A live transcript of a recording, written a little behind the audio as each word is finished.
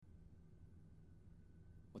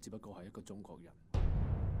只不過係一個中國人。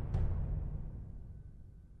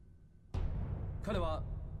佢哋話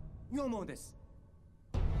惡夢です。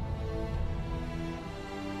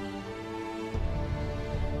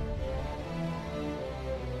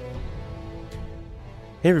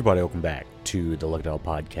Hey everybody, welcome back to the Look It Up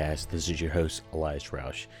Podcast. This is your host, Elias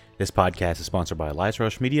Roush. This podcast is sponsored by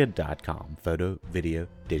EliasRoushMedia.com, photo, video,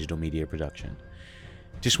 digital media production.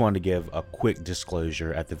 Just wanted to give a quick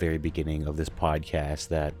disclosure at the very beginning of this podcast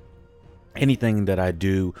that anything that I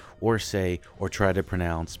do or say or try to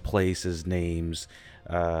pronounce, places, names,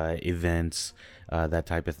 events, that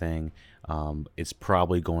type of thing, it's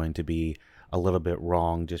probably going to be a little bit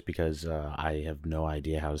wrong just because I have no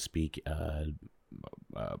idea how to speak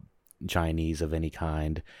Chinese of any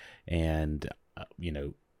kind, and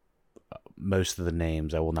most of the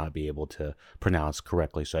names I will not be able to pronounce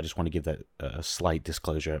correctly, so I just want to give that a slight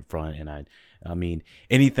disclosure up front. And I mean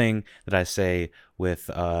anything that I say with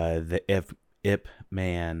the Ip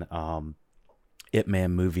Man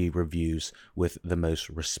movie reviews with the most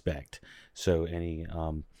respect. So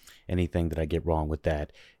anything that I get wrong with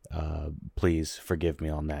that, please forgive me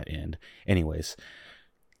on that end. Anyways,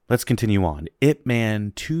 let's continue on. Ip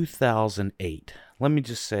Man 2008. Let me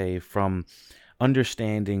just say, from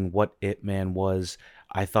understanding what Ip Man was,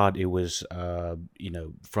 I thought it was,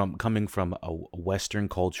 from coming from a Western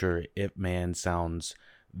culture, Ip Man sounds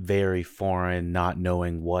very foreign, not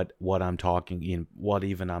knowing what I'm talking, what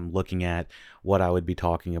even I'm looking at, what I would be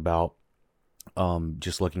talking about.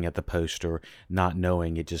 Just looking at the poster, not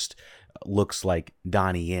knowing, it just looks like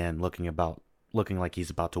Donnie Yen looking like he's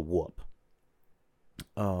about to whoop.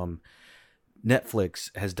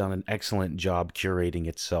 Netflix has done an excellent job curating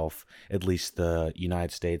itself. At least the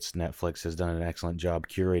United States Netflix has done an excellent job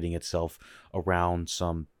curating itself around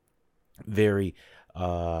some very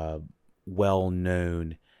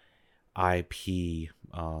well-known IP,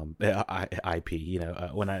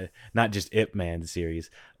 not just Ip Man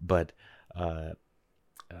series, but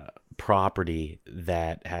property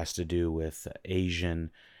that has to do with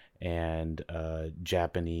Asian and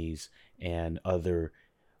Japanese and other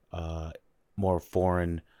more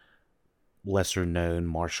foreign, lesser known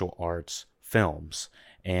martial arts films.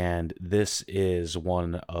 And this is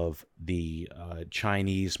one of the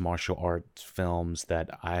Chinese martial arts films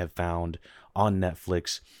that I have found on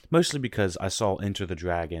Netflix, mostly because I saw Enter the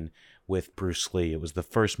Dragon with Bruce Lee. It was the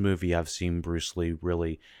first movie I've seen Bruce Lee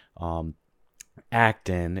really act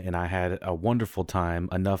in, and I had a wonderful time,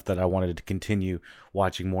 enough that I wanted to continue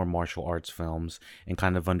watching more martial arts films and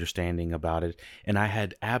kind of understanding about it. And I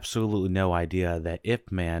had absolutely no idea that Ip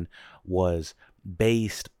Man was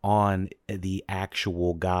based on the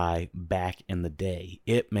actual guy back in the day.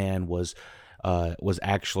 Ip Man was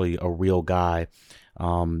actually a real guy,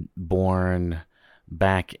 born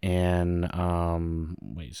back in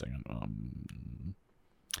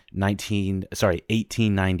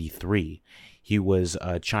 1893. He was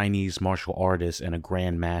a Chinese martial artist and a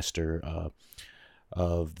grand master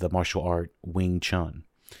of the martial art Wing Chun.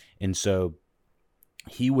 And so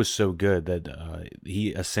he was so good that he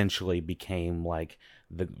essentially became like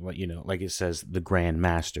like it says, the grand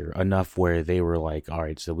master, enough where they were like, all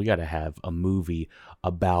right, so we got to have a movie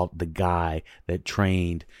about the guy that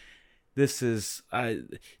trained. This is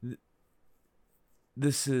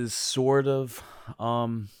sort of,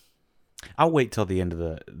 I'll wait till the end of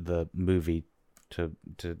the movie to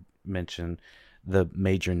mention the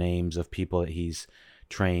major names of people that he's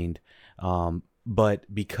trained.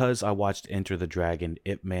 But because I watched Enter the Dragon,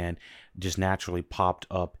 Ip Man just naturally popped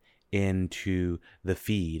up into the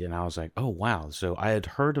feed, and I was like, oh wow. So I had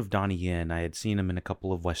heard of Donnie Yen. I had seen him in a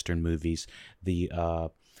couple of Western movies. The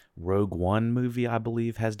Rogue One movie, I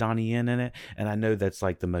believe, has Donnie Yen in it, and I know that's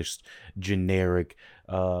like the most generic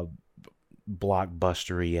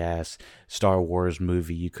blockbustery ass Star Wars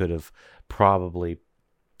movie you could have probably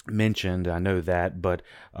mentioned. I know that, but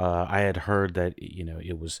I had heard that he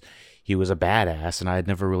was a badass, and I had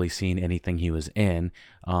never really seen anything he was in.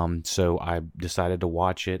 So I decided to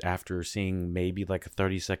watch it after seeing maybe like a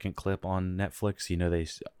 30-second clip on Netflix. They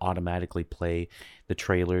automatically play the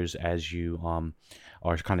trailers as you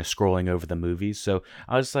are kind of scrolling over the movies. So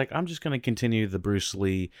I was like, I'm just going to continue the Bruce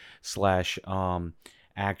Lee /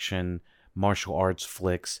 action martial arts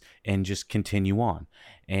flicks and just continue on.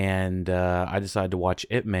 And I decided to watch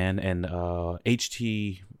Ip Man, and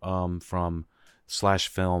HT from Slash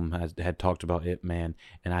Film had talked about Ip Man,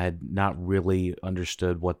 and I had not really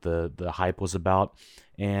understood what the hype was about.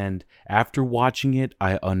 And after watching it,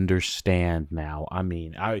 I understand now. I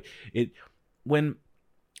mean, when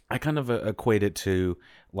I kind of equate it to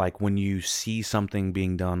like when you see something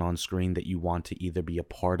being done on screen that you want to either be a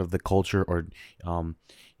part of the culture or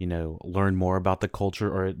learn more about the culture,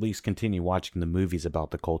 or at least continue watching the movies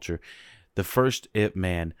about the culture. The first Ip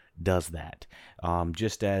Man does that.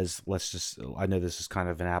 Just as, I know this is kind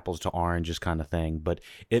of an apples to oranges kind of thing, but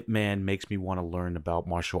Ip Man makes me want to learn about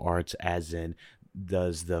martial arts, as in,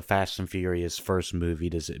 does the Fast and Furious first movie,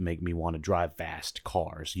 does it make me want to drive fast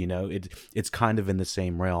cars? It's kind of in the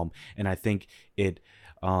same realm, and I think it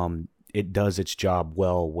does its job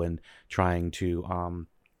well when trying to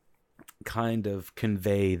kind of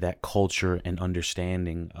convey that culture and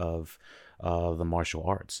understanding of the martial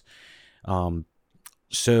arts.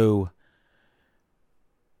 So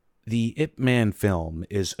the Ip Man film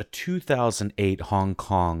is a 2008 Hong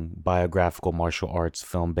Kong biographical martial arts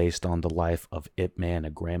film based on the life of Ip Man,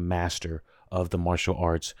 a grandmaster of the martial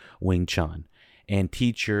arts Wing Chun and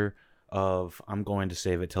teacher of, I'm going to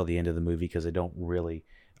save it till the end of the movie because they don't really,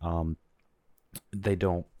 they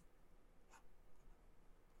don't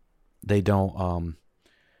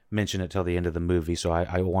mention it till the end of the movie, so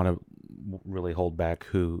I want to really hold back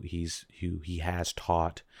who he has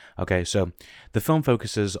taught. Okay, so the film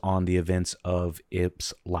focuses on the events of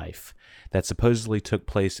Ip's life that supposedly took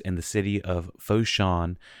place in the city of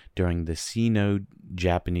Foshan during the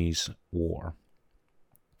Sino-Japanese War.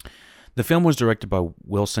 The film was directed by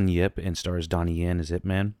Wilson Yip and stars Donnie Yen as Ip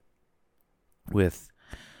Man, with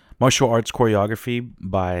martial arts choreography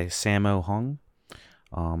by Sammo Hung.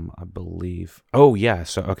 I believe. Oh yeah.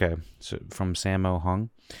 So okay. So from Sammo Hung.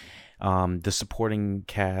 The supporting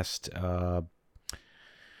cast. All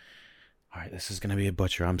right. This is gonna be a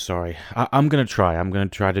butcher. I'm sorry. I'm gonna try. I'm gonna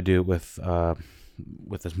try to do it with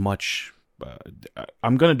as much.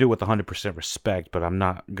 I'm gonna do it with 100% respect, but I'm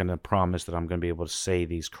not gonna promise that I'm gonna be able to say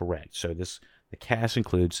these correct. So the cast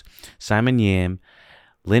includes Simon Yam,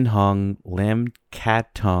 Lin Hung, Lam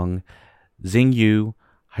Kat Tung, Xing Yu,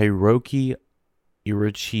 Hiroki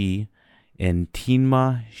Irachi, and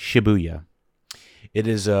Tenma Shibuya. It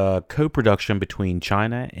is a co-production between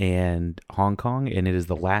China and Hong Kong, and it is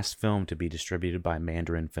the last film to be distributed by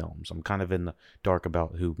Mandarin Films. I'm kind of in the dark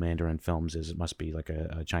about who Mandarin Films is. It must be like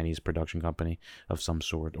a Chinese production company of some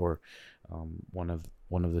sort, or one of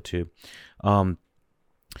the two.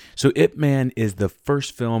 So Ip Man is the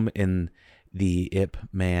first film in the Ip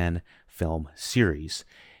Man film series.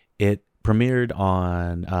 It premiered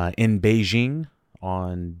in Beijing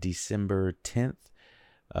on December 10th,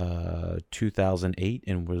 2008,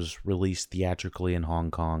 and was released theatrically in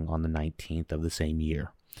Hong Kong on the 19th of the same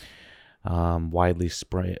year.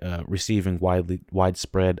 Receiving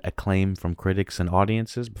widespread acclaim from critics and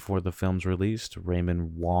audiences before the film's release,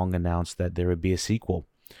 Raymond Wong announced that there would be a sequel,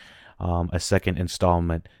 a second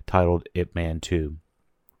installment titled Ip Man 2,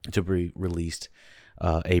 to be released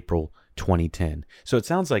April 2010. So it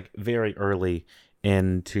sounds like very early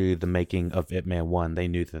into the making of Ip Man 1, they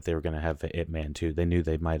knew that they were going to have Ip Man 2. They knew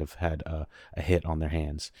they might have had a hit on their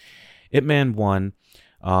hands. Ip Man 1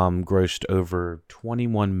 grossed over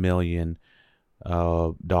 $21 million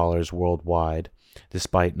worldwide,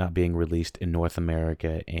 despite not being released in North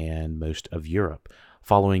America and most of Europe.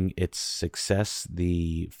 Following its success,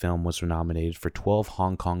 the film was nominated for 12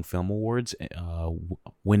 Hong Kong Film Awards,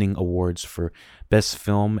 winning awards for Best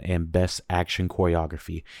Film and Best Action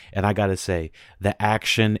Choreography. And I gotta say, the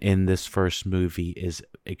action in this first movie is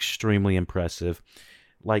extremely impressive.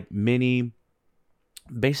 Like many,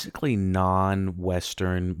 basically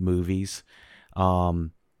non-Western movies,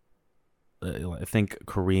 think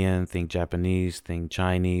Korean, think Japanese, think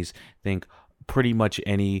Chinese, think pretty much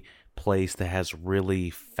any place that has really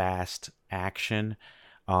fast action.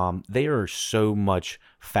 They are so much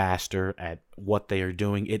faster at what they are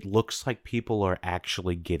doing. It looks like people are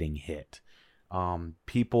actually getting hit.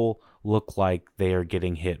 People look like they are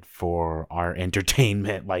getting hit for our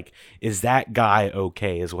entertainment. Like, is that guy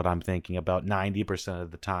okay, is what I'm thinking about 90% of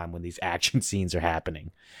the time when these action scenes are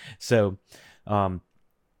happening. So,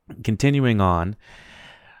 continuing on,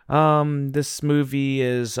 this movie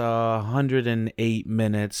is 108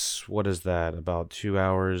 minutes. What is that? About 2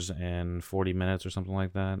 hours and 40 minutes or something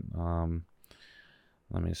like that.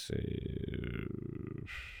 Let me see.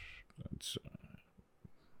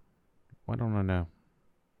 Why don't I know?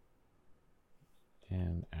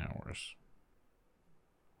 In hours.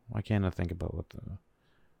 Why can't I think about what the...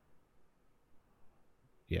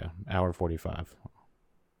 Yeah, hour 45.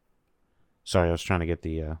 Sorry, I was trying to get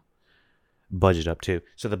the budget up too.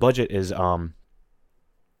 So the budget is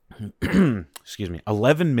excuse me,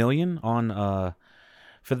 11 million on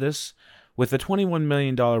for this, with a $21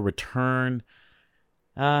 million return.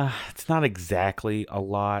 It's not exactly a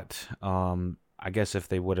lot. I guess if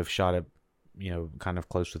they would have shot it kind of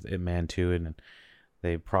close with Ip Man 2, and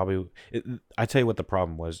they probably. I tell you what the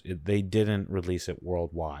problem was. They didn't release it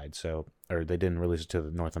worldwide, or they didn't release it to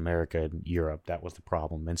North America and Europe. That was the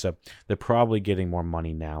problem, and so they're probably getting more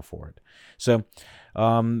money now for it. So,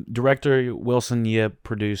 director Wilson Yip,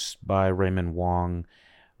 produced by Raymond Wong,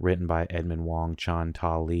 written by Edmund Wong, Chan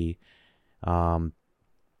Ta Lee,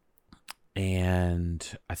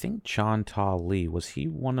 and I think Chan Ta Lee, was he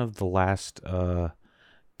one of the last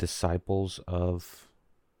disciples of?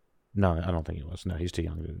 No, I don't think he was. No, he's too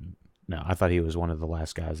young. No, I thought he was one of the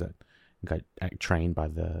last guys that got trained by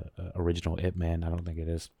the original Ip Man. I don't think it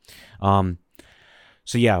is.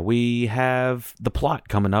 So yeah, we have the plot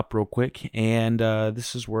coming up real quick, and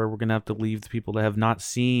this is where we're gonna have to leave the people that have not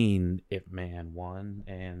seen Ip Man 1,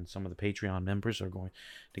 and some of the Patreon members are going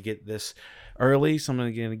to get this early. Some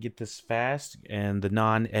are going to get this fast, and the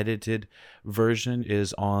non-edited version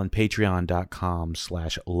is on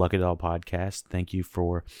patreon.com/LuckyDog Podcast. Thank you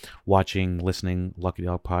for watching, listening, Lucky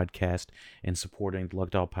Dog Podcast, and supporting the Lucky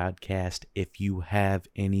Dog Podcast. If you have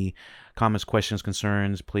any comments, questions,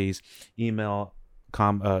 concerns, please email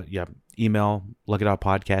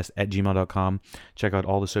luckydogpodcast@gmail.com. Check out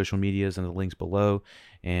all the social medias and the links below,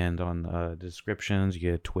 and on the descriptions you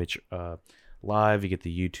get Twitch live, you get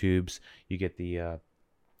the YouTubes, you get the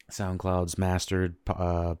SoundCloud's mastered,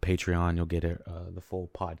 Patreon, you'll get it the full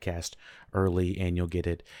podcast early, and you'll get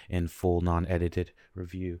it in full non-edited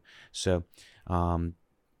review. So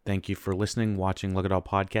thank you for listening, watching Lucky Dog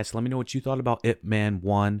Podcast. Let me know what you thought about Ip Man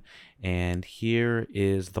 1, and here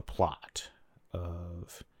is the plot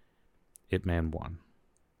of Ip Man 1.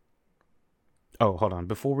 Oh, hold on.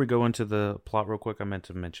 Before we go into the plot real quick, I meant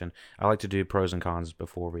to mention, I like to do pros and cons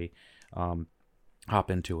before we hop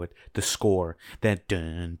into it. The score. That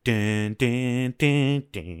dun dun dun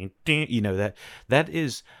dun dun dun. That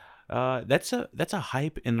is that's a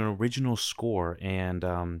hype in an original score, and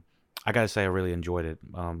I gotta say I really enjoyed it.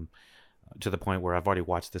 To the point where I've already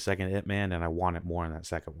watched the second Ip Man, and I want it more in that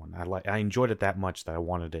second one. I enjoyed it that much that I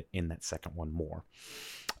wanted it in that second one more.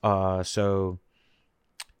 So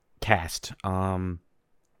cast. The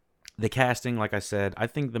casting, like I said, I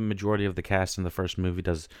think the majority of the cast in the first movie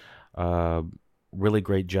does really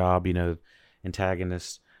great job.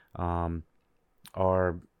 Antagonists are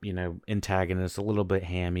antagonists, a little bit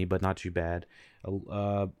hammy, but not too bad.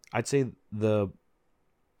 I'd say the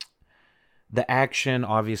action,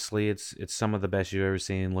 obviously, it's some of the best you've ever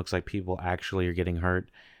seen. Looks like people actually are getting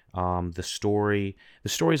hurt. The story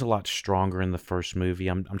is a lot stronger in the first movie.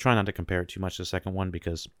 I'm trying not to compare it too much to the second one,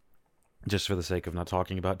 because just for the sake of not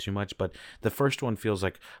talking about too much. But the first one feels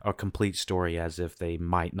like a complete story, as if they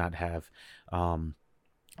might not have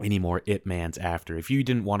any more Ip Mans after. If you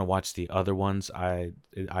didn't want to watch the other ones, I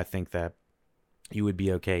think that you would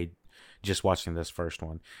be okay just watching this first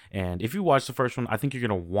one. And if you watch the first one, I think you're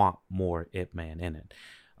going to want more Ip Man in it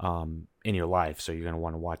in your life, so you're going to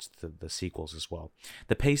want to watch the sequels as well.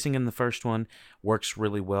 The pacing in the first one works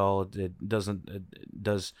really well. It does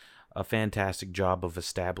a fantastic job of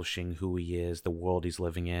establishing who he is, the world he's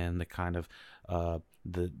living in, the kind of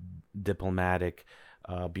the diplomatic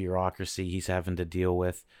bureaucracy he's having to deal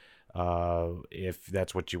with, if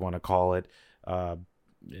that's what you want to call it.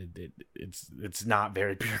 It's not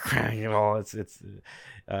very bureaucratic at all.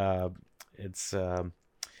 It's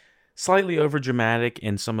slightly over dramatic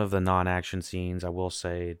in some of the non-action scenes. I will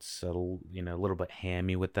say it's a little bit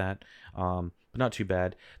hammy with that, but not too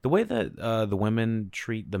bad. The way that the women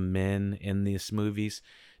treat the men in these movies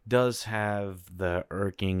does have the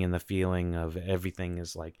irking and the feeling of everything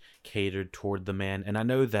is like catered toward the man, and I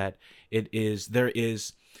know that there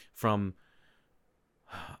is from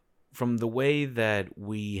the way that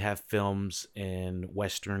we have films in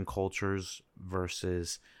Western cultures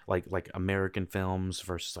versus like American films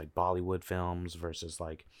versus like Bollywood films versus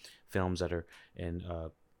like films that are in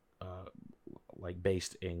like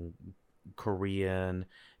based in Korean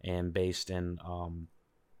and based in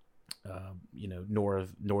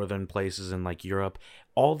northern places in like Europe.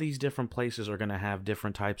 All these different places are going to have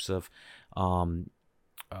different types of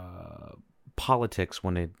politics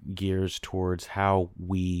when it gears towards how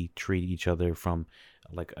we treat each other from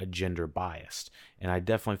like a gender bias. And I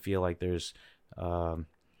definitely feel like there's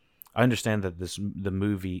I understand that the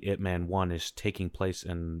movie Ip Man 1 is taking place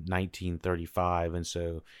in 1935, and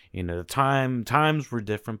so the times were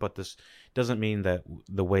different, but this doesn't mean that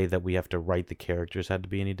the way that we have to write the characters had to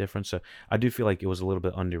be any different. So I do feel like it was a little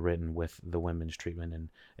bit underwritten with the women's treatment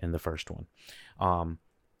in the first one,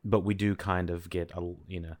 but we do kind of get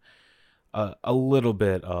a little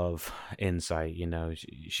bit of insight.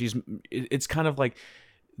 It's kind of like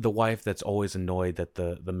the wife that's always annoyed that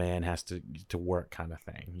the man has to work, kind of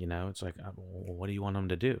thing. It's like, well, what do you want him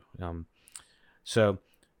to do? So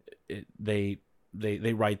they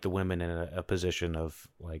write the women in a position of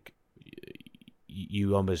like,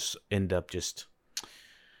 you almost end up just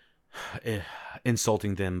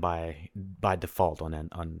insulting them by default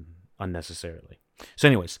unnecessarily. So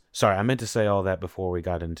anyways, sorry, I meant to say all that before we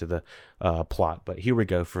got into the plot, but here we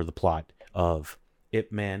go for the plot of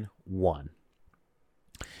Ip Man 1.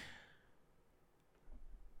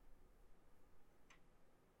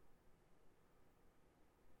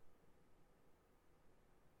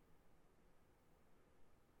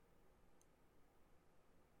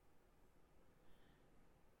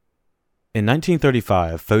 In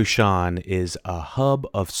 1935, Foshan is a hub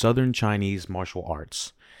of Southern Chinese martial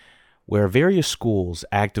arts, where various schools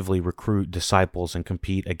actively recruit disciples and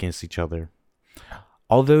compete against each other.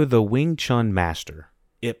 Although the Wing Chun master,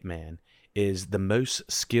 Ip Man, is the most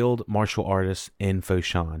skilled martial artist in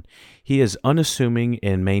Foshan, he is unassuming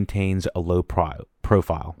and maintains a low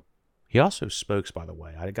profile. He also smokes, by the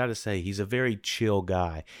way. I gotta say, he's a very chill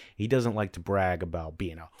guy. He doesn't like to brag about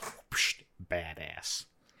being a badass.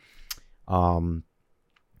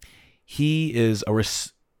 He is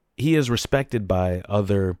respected by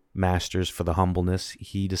other masters for the humbleness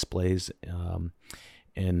he displays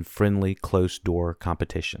in friendly closed-door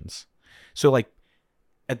competitions. So, like,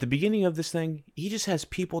 at the beginning of this thing, he just has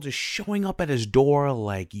people just showing up at his door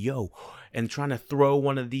like, yo, and trying to throw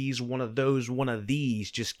one of these, one of those, one of these,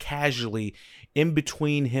 just casually in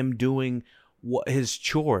between him doing his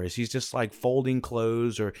chores. He's just like folding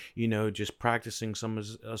clothes or, just practicing some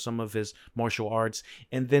of his martial arts.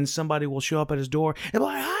 And then somebody will show up at his door and be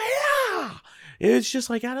like, "Hiya!" It's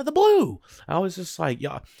just like out of the blue. I was just like,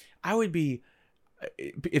 yeah, I would be,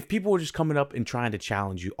 if people were just coming up and trying to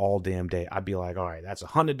challenge you all damn day, I'd be like, all right, that's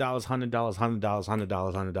 $100, $100, $100, $100,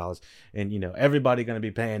 $100. And, everybody going to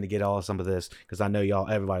be paying to get some of this, because I know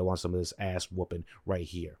everybody wants some of this ass whooping right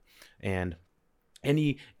here. And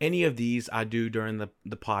any of these I do during the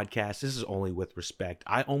podcast, this is only with respect.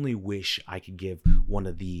 I only wish I could give one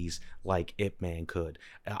of these like Ip Man could.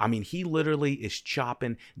 I mean, he literally is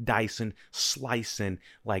chopping, dicing, slicing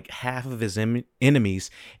like half of his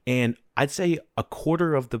enemies, and I'd say a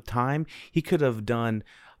quarter of the time he could have done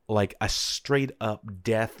like a straight up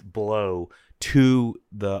death blow to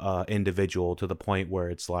the individual, to the point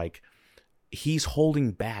where it's like he's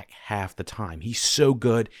holding back half the time. He's so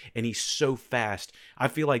good and he's so fast. I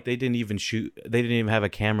feel like they didn't even have a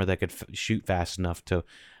camera that could shoot fast enough to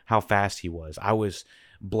how fast he was. I was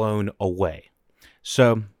blown away.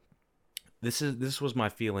 So this was my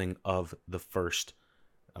feeling of the first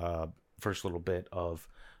little bit of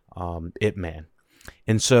Ip Man.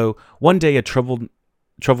 And so one day a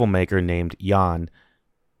troublemaker named Jan,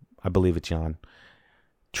 I believe it's Jan,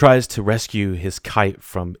 tries to rescue his kite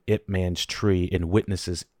from Ip Man's tree and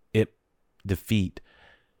witnesses Ip defeat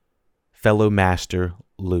fellow master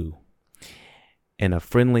Lu in a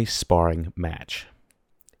friendly sparring match.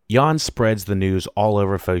 Jan spreads the news all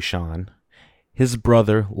over Foshan. His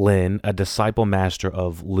brother Lin, a disciple master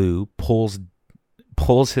of Lu, pulls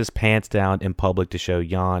his pants down in public to show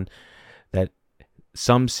Jan that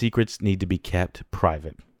some secrets need to be kept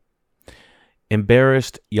private.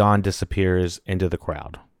 Embarrassed, Jan disappears into the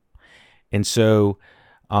crowd. And so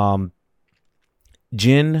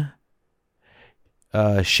Jin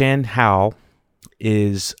Shan Hao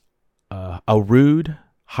is a rude,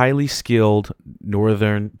 highly skilled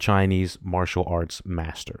northern Chinese martial arts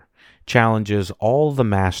master. Challenges all the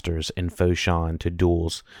masters in Foshan to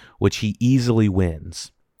duels, which he easily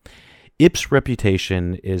wins. Ip's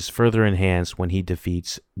reputation is further enhanced when he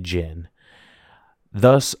defeats Jin,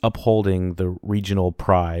 thus upholding the regional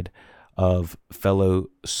pride of fellow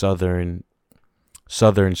southern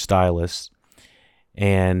stylists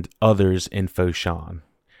and others in Foshan.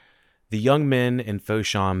 The young men in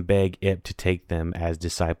Foshan beg Ip to take them as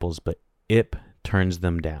disciples, but Ip turns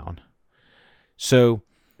them down. So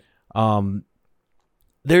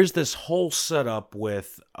there's this whole setup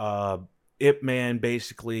with Ip Man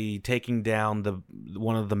basically taking down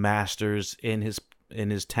one of the masters in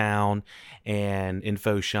his town and in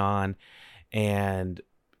Foshan, and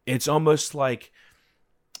it's almost like,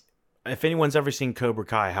 if anyone's ever seen Cobra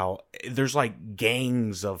Kai, how there's like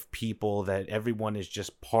gangs of people that everyone is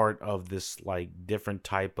just part of this like different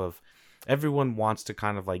type of, everyone wants to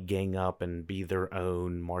kind of like gang up and be their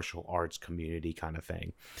own martial arts community kind of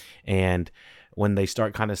thing. And when they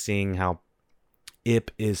start kind of seeing how Ip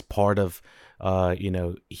is part of,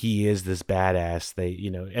 he is this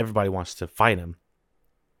badass, everybody wants to fight him.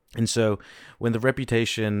 And so when the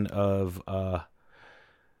reputation of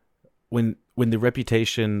when the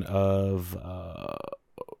reputation of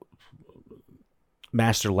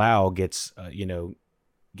Master Lao gets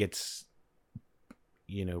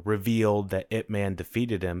revealed that Ip Man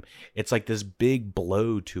defeated him, it's like this big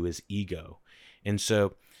blow to his ego. And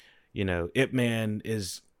so, Ip Man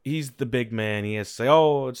he's the big man. He has to say,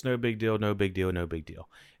 "Oh, it's no big deal, no big deal, no big deal."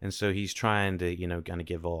 And so he's trying to, kind of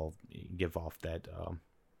give off that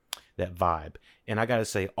that vibe. And I gotta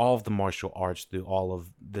say, all of the martial arts through all of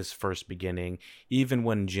this first beginning, even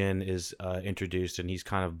when Jin is introduced and he's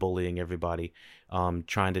kind of bullying everybody,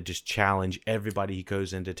 trying to just challenge everybody he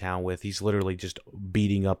goes into town with. He's literally just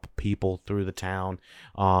beating up people through the town.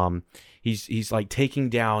 He's like taking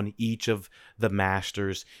down each of the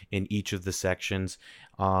masters in each of the sections.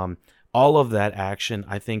 All of that action,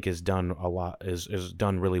 I think, is done is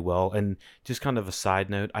done really well. And just kind of a side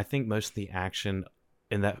note, I think most of the action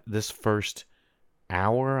in this first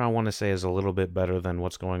hour, I want to say, is a little bit better than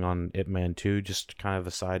what's going on in Ip Man 2. Just kind of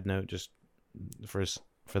a side note, just for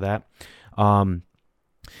that.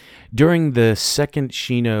 During the second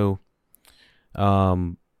Shino,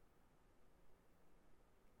 during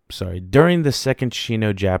the second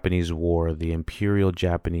Sino-Japanese War, the Imperial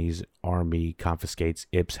Japanese Army confiscates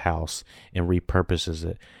Ip's house and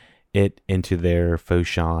repurposes it into their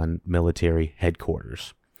Foshan military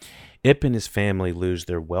headquarters. Ip and his family lose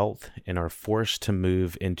their wealth and are forced to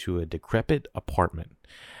move into a decrepit apartment.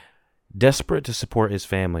 Desperate to support his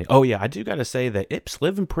family. Oh, yeah, I do got to say that Ip's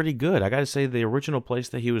living pretty good. I got to say the original place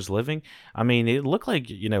that he was living, I mean, it looked like,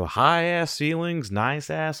 high-ass ceilings,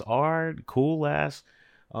 nice-ass art, cool-ass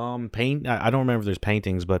paint. I don't remember if there's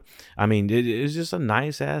paintings, but, I mean, it's just a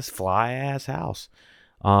nice-ass, fly-ass house.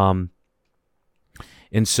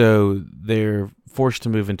 And so they're forced to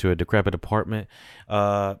move into a decrepit apartment.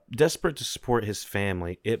 Desperate to support his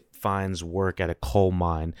family, Ip finds work at a coal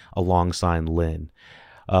mine alongside Lin.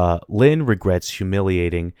 Lin regrets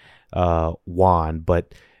humiliating Juan,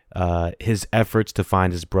 but his efforts to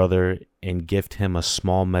find his brother and gift him a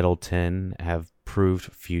small metal tin have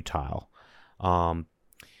proved futile.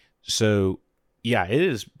 So, yeah, it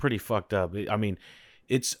is pretty fucked up. I mean,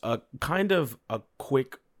 it's a kind of a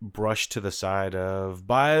quick brush to the side of,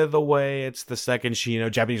 by the way, it's the second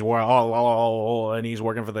Japanese war, and he's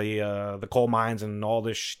working for the coal mines, and all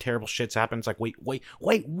this terrible shit's happened. It's like, wait,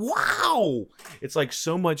 wow! It's like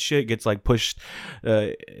so much shit gets like pushed.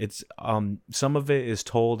 It's some of it is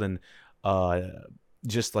told in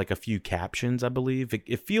just like a few captions, I believe.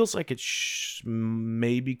 It feels like it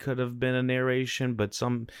maybe could have been a narration, but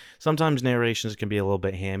sometimes narrations can be a little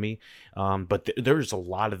bit hammy. But there's a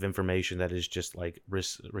lot of information that is just like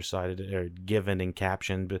recited or given in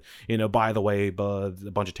caption. But by the way, a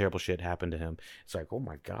bunch of terrible shit happened to him. It's like, oh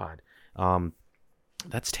my god,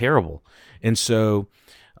 that's terrible. And so,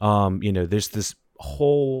 there's this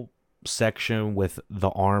whole section with the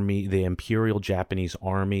army, the Imperial Japanese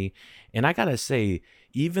Army, and I gotta say,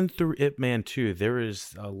 even through Ip Man 2, there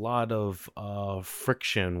is a lot of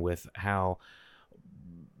friction with how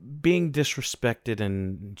being disrespected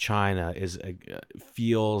in China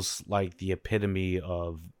feels like the epitome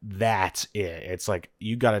of that's it. It's like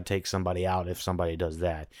you gotta take somebody out if somebody does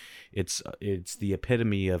that. It's the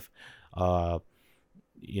epitome of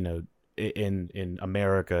in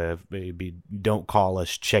America, maybe don't call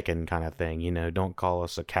us chicken kind of thing, don't call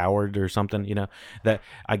us a coward or something, that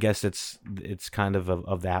I guess it's kind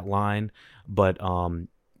of that line, but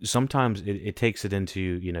sometimes it takes it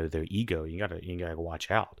into, their ego. You gotta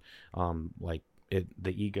watch out. The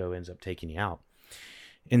ego ends up taking you out.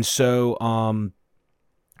 And so,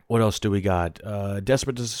 what else do we got?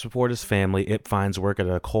 Desperate to support his family, Ip finds work at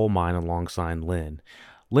a coal mine alongside Lin.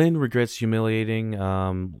 Lin regrets humiliating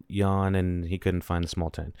Jan, and he couldn't find the small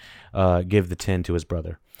tin. Give the tin to his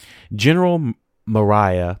brother. General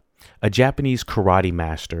Mariah, a Japanese karate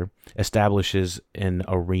master, establishes an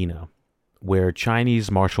arena where Chinese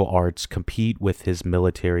martial arts compete with his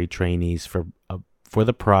military trainees for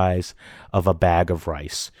the prize of a bag of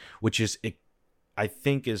rice, which is, I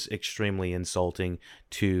think, is extremely insulting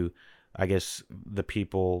to, I guess, the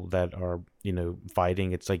people that are,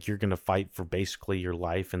 fighting. It's like you're going to fight for basically your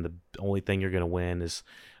life, and the only thing you're going to win is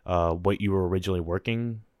what you were originally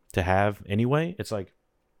working to have anyway. It's like,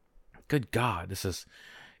 good God,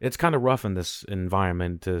 it's kind of rough in this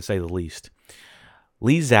environment, to say the least.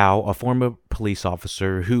 Li Zhao, a former police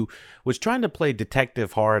officer who was trying to play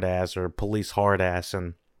detective hard-ass or police hard-ass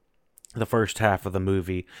in the first half of the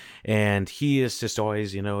movie, and he is just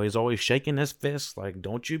always, he's always shaking his fist like,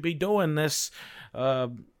 don't you be doing this,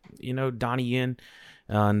 Donnie Yen.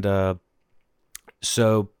 And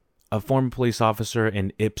so a former police officer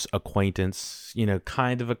and Ip's acquaintance,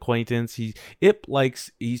 kind of acquaintance. He's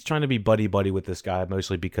trying to be buddy with this guy,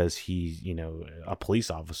 mostly because he's, a police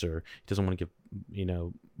officer. He doesn't want to get,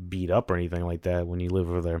 beat up or anything like that when you live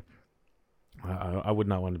over there. I would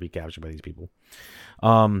not want to be captured by these people.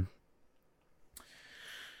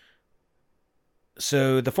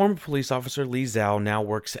 So the former police officer Li Zhao now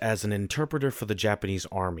works as an interpreter for the Japanese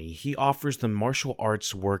army. He offers the martial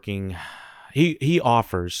arts working. He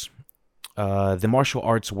offers the martial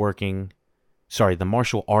artists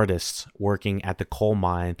working at the coal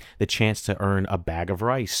mine the chance to earn a bag of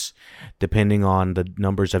rice, depending on the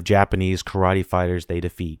numbers of Japanese karate fighters they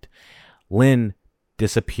defeat. Lin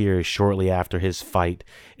disappears shortly after his fight,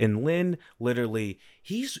 and Lin literally,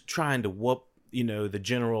 he's trying to whoop the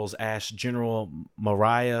general's ass, General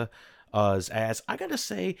Mariah's ass. I gotta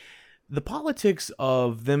say, the politics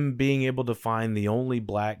of them being able to find the only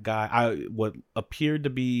black guy, he appeared to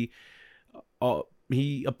be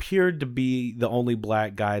the only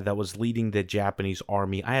black guy that was leading the Japanese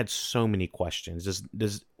army. I had so many questions. Is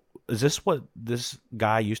this what this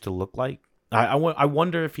guy used to look like? I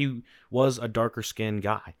wonder if he was a darker skinned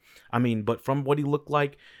guy. I mean, but from what he looked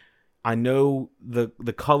like, I know the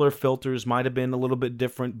color filters might have been a little bit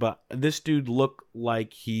different, but this dude looked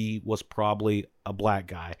like he was probably a black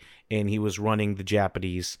guy, and he was running the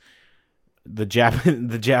Japanese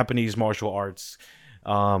martial arts,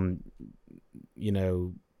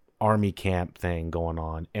 army camp thing going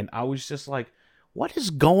on. And I was just like, what is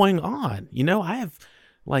going on? I have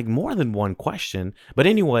like more than one question. But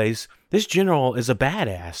anyways, this general is a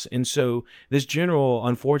badass. And so this general,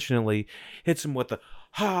 unfortunately, hits him with a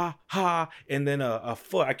ha, ha, and then a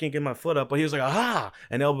foot. I can't get my foot up, but he was like, ha,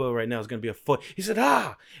 an elbow right now is going to be a foot. He said,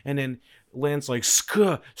 ha, and then Lance like,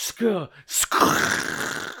 skuh, skuh,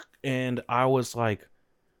 skuh. And I was like,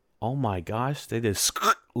 oh my gosh, they did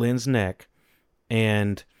skuh Lynn's neck.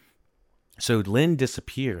 And so Lin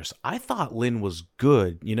disappears. I thought Lin was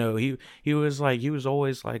good. He was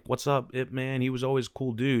always like, what's up, Ip Man? He was always a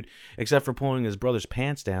cool dude, except for pulling his brother's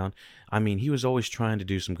pants down. I mean, he was always trying to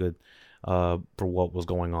do some good for what was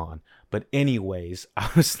going on. But anyways, I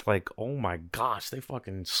was like, oh my gosh, they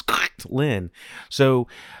fucking skunked Lin. So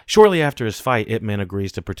shortly after his fight, Ip Man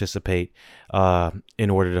agrees to participate in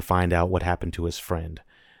order to find out what happened to his friend.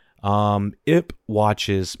 Ip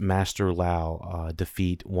watches Master Lao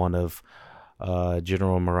defeat one of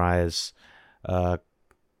General Mariah's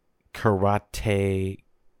karatekia.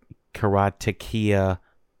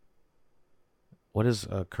 What is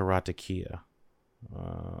a karatekia?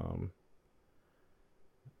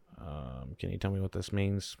 Can you tell me what this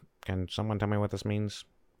means? Can someone tell me what this means?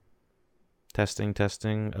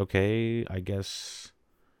 Testing. Okay, I guess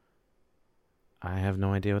I have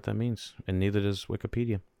no idea what that means, and neither does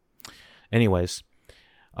Wikipedia. Anyways,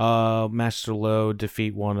 Master Lo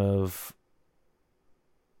defeat one of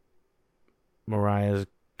Mariah's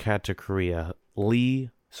katakuriya.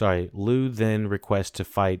 Lu then requests to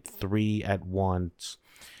fight 3 at once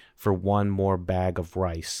for one more bag of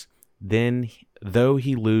rice. Then, though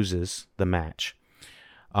he loses the match,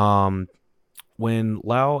 when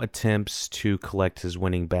Lao attempts to collect his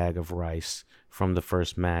winning bag of rice from the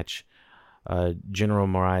first match, General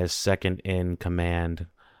Mariah's second in command,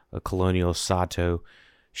 Colonel Sato,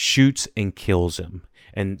 shoots and kills him.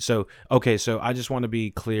 And so, okay, so I just want to be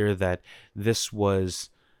clear that this was,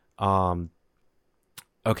 I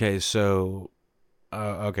was a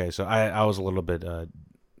little bit,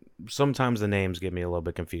 sometimes the names get me a little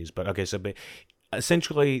bit confused, but okay, so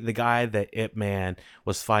essentially the guy that Ip Man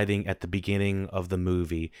was fighting at the beginning of the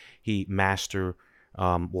movie, Master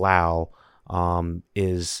Lao,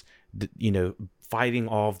 is, fighting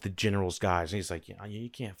all of the general's guys, and he's like, you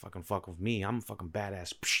can't fucking fuck with me, I'm a fucking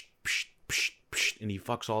badass, psh, psh, psh, psh, and he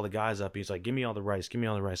fucks all the guys up. He's like, give me all the rice,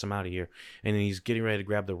 I'm out of here. And then he's getting ready to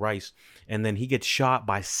grab the rice, and then he gets shot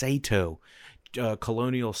by Sato,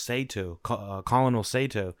 Colonel Sato,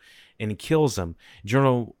 and he kills him.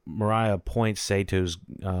 General Mariah points Sato's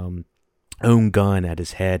own gun at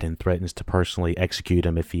his head and threatens to personally execute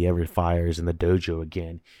him if he ever fires in the dojo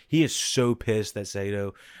again. He is so pissed that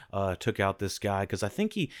Sato took out this guy, because I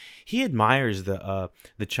think he admires the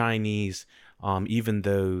Chinese, even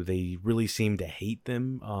though they really seem to hate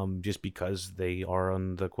them, just because they are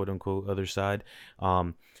on the quote-unquote other side,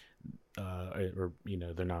 or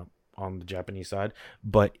they're not on the Japanese side,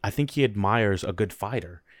 but I think he admires a good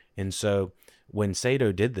fighter. And so when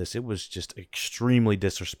Sato did this, it was just extremely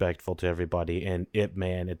disrespectful to everybody, and Ip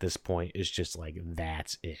Man at this point is just like,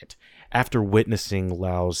 that's it. After witnessing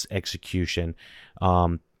Lao's execution,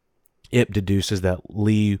 Ip deduces that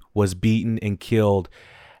Lee was beaten and killed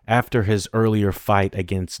after his earlier fight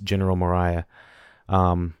against General Mariah.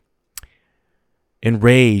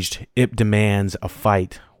 Enraged, Ip demands a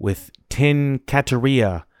fight with Tin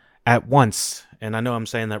Kataria at once. And I know I'm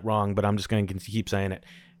saying that wrong, but I'm just going to keep saying it.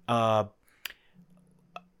 The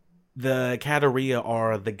Kataria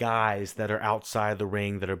are the guys that are outside the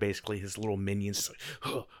ring that are basically his little minions.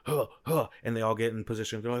 And they all get in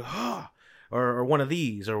position. They're like, or one of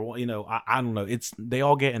these, or, you know, I don't know. They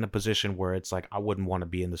all get in a position where it's like, I wouldn't want to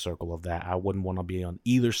be in the circle of that. I wouldn't want to be on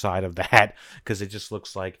either side of that, because it just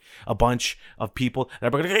looks like a bunch of people that are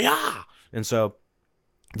going to go, yeah! And so,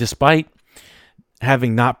 despite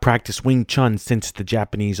having not practiced Wing Chun since the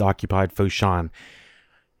Japanese occupied Foshan,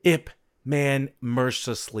 Ip Man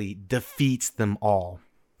mercilessly defeats them all,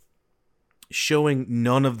 showing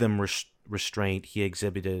none of them restraint he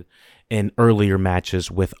exhibited in earlier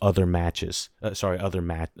matches with other masters.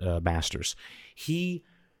 He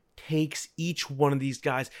takes each one of these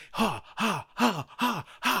guys, ha ha ha ha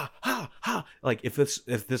ha ha ha. Like if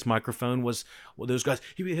this microphone was those guys,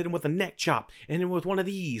 he would hit him with a neck chop, and then with one of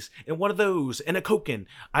these, and one of those, and a koken.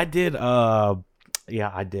 I did. I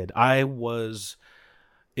was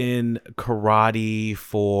in karate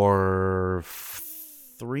for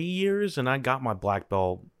 3 years, and I got my black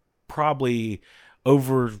belt probably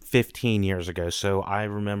over 15 years ago. So I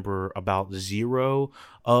remember about zero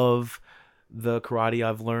of the karate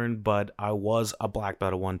I've learned, but I was a black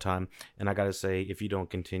belt at one time. And I got to say, if you don't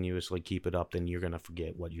continuously keep it up, then you're going to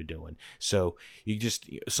forget what you're doing. So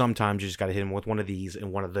sometimes you just got to hit him with one of these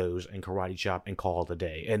and one of those and karate chop and call it a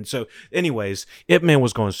day. And so anyways, Ip Man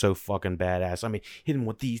was going so fucking badass. I mean, hit him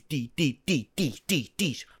with these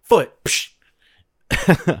foot.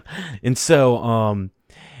 And so,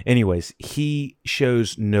 anyways, he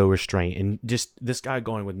shows no restraint, and just this guy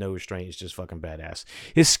going with no restraint is just fucking badass.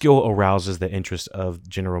 His skill arouses the interest of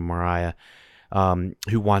General Mariah,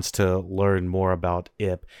 who wants to learn more about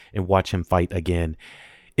Ip and watch him fight again.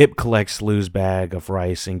 Ip collects Lou's bag of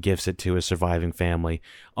rice and gifts it to his surviving family.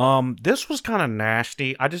 This was kind of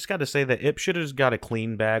nasty. I just got to say that Ip should have got a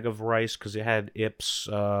clean bag of rice, because it had Ip's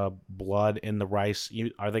blood in the rice.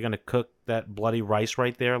 Are they going to cook that bloody rice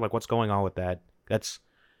right there? Like, what's going on with that? That's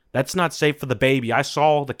not safe for the baby. I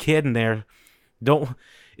saw the kid in there. Don't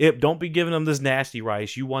be giving them this nasty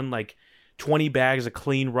rice. You won like 20 bags of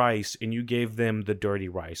clean rice, and you gave them the dirty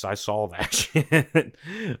rice. I saw that shit.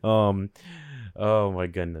 Oh my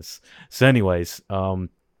goodness. So anyways, I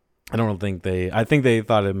think they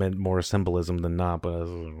thought it meant more symbolism than not, but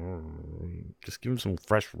just give him some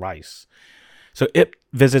fresh rice. So Ip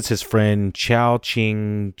visits his friend Chao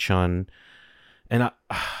Ching Chun. And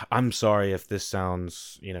I'm sorry if this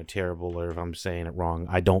sounds, terrible, or if I'm saying it wrong.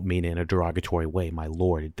 I don't mean it in a derogatory way, my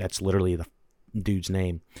lord. That's literally the dude's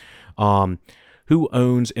name. Who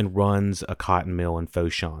owns and runs a cotton mill in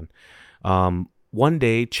Foshan. One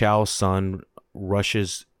day, Chao's son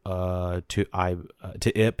rushes to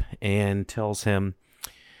Ip and tells him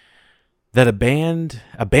that a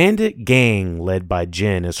bandit gang led by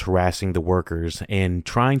Jin is harassing the workers and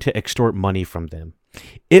trying to extort money from them.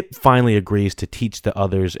 Ip finally agrees to teach the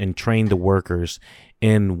others and train the workers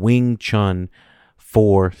in Wing Chun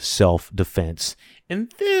for self-defense. And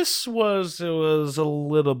this was a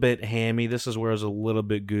little bit hammy. This is where it was a little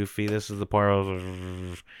bit goofy. This is the part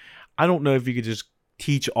I don't know if you could just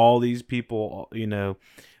teach all these people,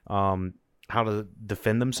 how to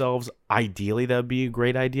defend themselves. Ideally, that would be a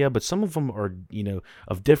great idea. But some of them are,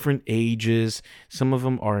 of different ages. Some of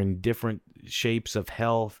them are in different shapes of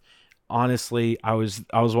health. Honestly, I was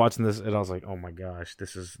watching this and I was like, oh my gosh,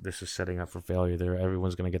 this is setting up for failure. There,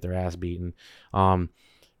 everyone's gonna get their ass beaten.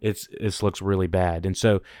 It looks really bad, and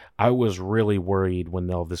so I was really worried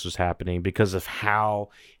when all this was happening because of how,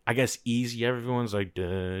 I guess, easy everyone's like,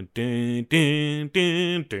 dun, dun, dun,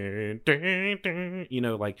 dun, dun, dun,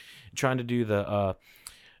 dun, like trying to do the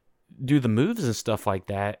moves and stuff like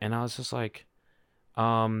that, and I was just like,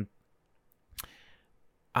 I'm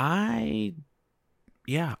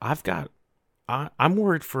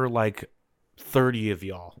worried for like 30 of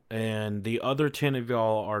y'all, and the other 10 of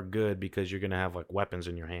y'all are good because you're gonna have like weapons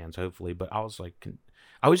in your hands, hopefully. But I was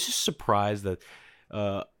just surprised that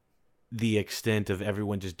the extent of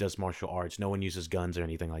everyone just does martial arts. No one uses guns or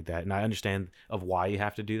anything like that, and I understand of why you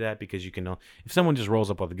have to do that, because you can, if someone just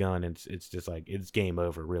rolls up with a gun, it's just like, it's game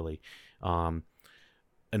over, really,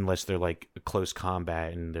 unless they're like close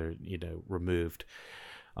combat and they're removed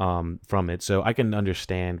from it. So I can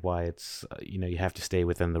understand why it's you have to stay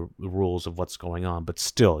within the rules of what's going on, but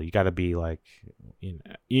still you got to be like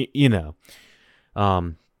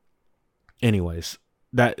anyways,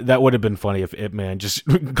 that would have been funny if Ip Man just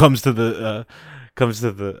comes to the comes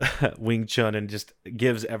to the Wing Chun and just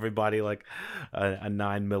gives everybody like a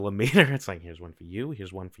 9mm. It's like, here's one for you,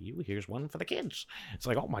 here's one for you, here's one for the kids. It's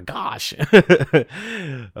like, oh my gosh.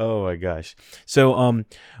 Oh my gosh. So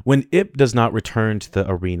when Ip does not return to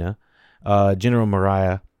the arena, General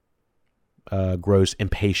Mariah grows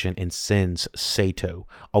impatient and sends Sato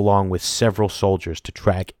along with several soldiers to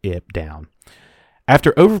track Ip down.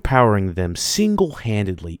 After overpowering them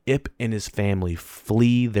single-handedly, Ip and his family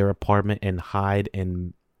flee their apartment and hide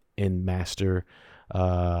in Lee's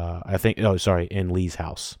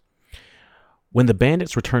house. When the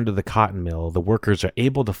bandits return to the cotton mill, the workers are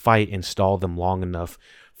able to fight and stall them long enough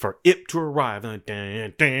for Ip to arrive.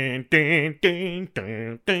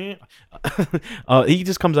 He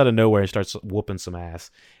just comes out of nowhere and starts whooping some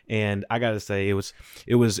ass. And I gotta say,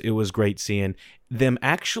 it was great seeing them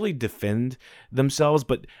actually defend themselves.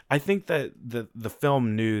 But I think that the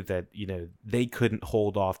film knew that, you know, they couldn't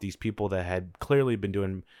hold off these people that had clearly been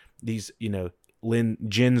doing these, you know,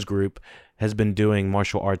 Jin's group has been doing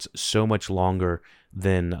martial arts so much longer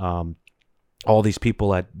than all these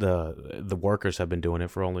people at the workers have been doing it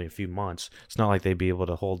for only a few months. It's not like they'd be able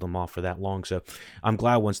to hold them off for that long. So I'm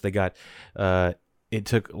glad once they got it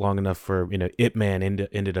took long enough for, you know, Ip Man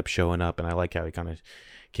ended up showing up, and I like how he kind of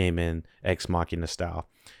came in Ex Machina style.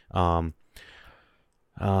 Let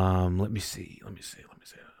me see.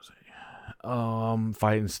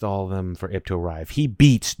 Fight and stall them for Ip to arrive. He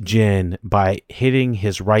beats Jin by hitting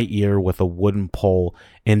his right ear with a wooden pole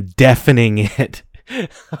and deafening it.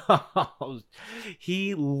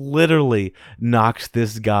 He literally knocks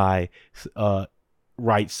this guy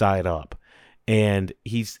right side up, and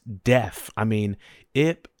he's deaf. I mean,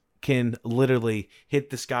 Ip can literally hit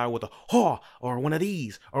this guy with a haw or one of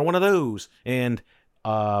these or one of those, and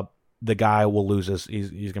the guy will lose his.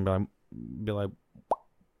 He's gonna be like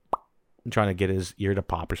trying to get his ear to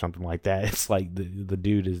pop or something like that. It's like the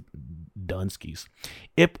dude is Dunskies.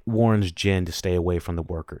 Ip warns Jin to stay away from the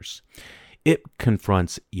workers. Ip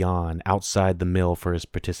confronts Yan outside the mill for his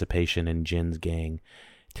participation in Jin's gang,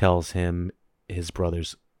 tells him his brother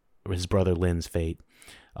Lin's fate.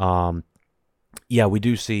 We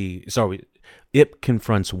do see. Sorry, Ip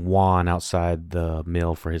confronts Wan outside the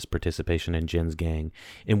mill for his participation in Jin's gang,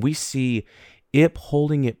 and we see Ip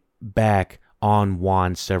holding it back on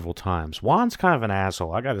Wan several times. Wan's kind of an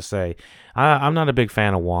asshole, I gotta say. I'm not a big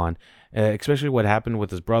fan of Wan, especially what happened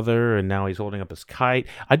with his brother, and now he's holding up his kite.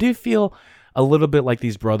 I do feel a little bit like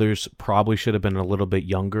these brothers probably should have been a little bit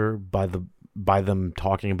younger by them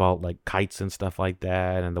talking about like kites and stuff like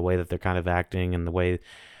that, and the way that they're kind of acting, and the way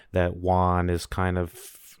that Wan is kind of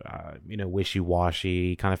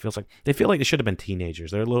wishy-washy. Kind of feels like they should have been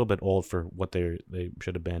teenagers. They're a little bit old for what they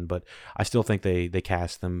should have been, but I still think they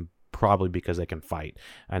cast them probably because they can fight.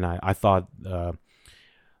 And I thought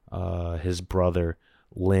his brother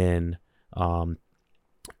Lin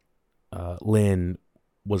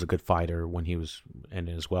was a good fighter when he was in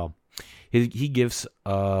it as well. He gives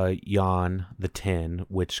Yan the tin,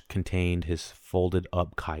 which contained his folded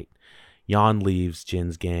up kite. Yan leaves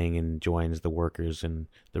Jin's gang and joins the workers in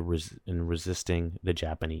resisting the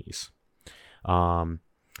Japanese. Wan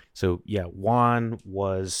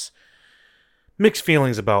was mixed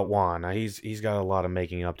feelings about Wan. He's got a lot of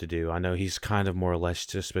making up to do. I know he's kind of more or less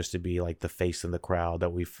just supposed to be like the face in the crowd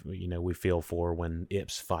that we feel for when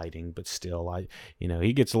Ip's fighting, but still,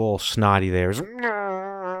 he gets a little snotty there.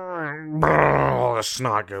 The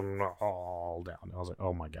snot going all down. I was like,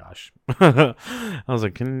 oh my gosh. I was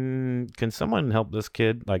like, can someone help this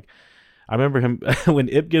kid? Like, I remember him when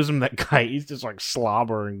Ip gives him that kite, he's just like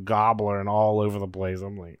slobbering, gobbling all over the place.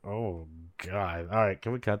 I'm like, oh god. All right,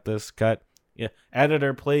 can we cut this? Cut. Yeah,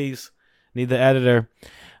 editor, please. Need the editor.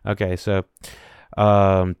 Okay, so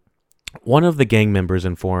one of the gang members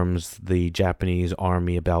informs the Japanese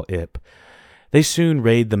army about Ip. They soon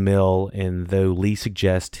raid the mill, and though Lee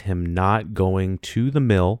suggests him not going to the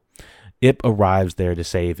mill, Ip arrives there to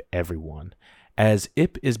save everyone. As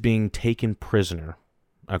Ip is being taken prisoner.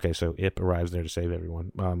 Okay, so Ip arrives there to save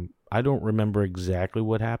everyone. I don't remember exactly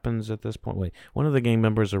what happens at this point. Wait, one of the gang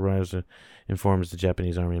members arrives and informs the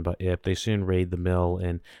Japanese army about Ip. They soon raid the mill,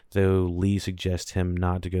 and though Lee suggests him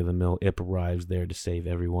not to go to the mill, Ip arrives there to save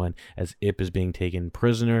everyone. As Ip is being taken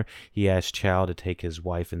prisoner, he asks Chow to take his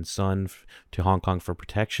wife and son to Hong Kong for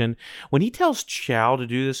protection. When he tells Chow to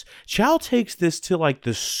do this, Chow takes this to like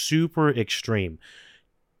the super extreme.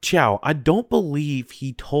 Chow, I don't believe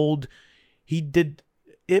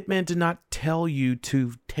Ip Man did not tell you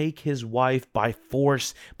to take his wife by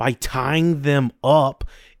force by tying them up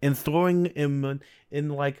and throwing him in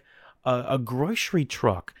like a grocery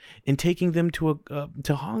truck and taking them to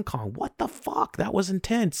Hong Kong. What the fuck? That was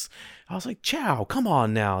intense. I was like, Chow, come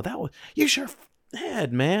on now. That was you sure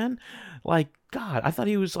head, man. Like, God, I thought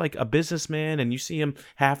he was like a businessman, and you see him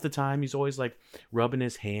half the time. He's always like rubbing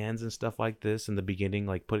his hands and stuff like this in the beginning,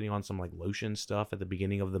 like putting on some like lotion stuff at the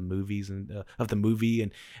beginning of the movies and of the movie.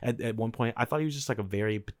 And at one point, I thought he was just like a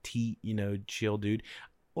very petite, chill dude.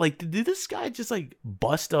 Like, did this guy just like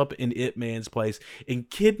bust up in Ip Man's place and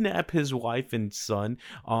kidnap his wife and son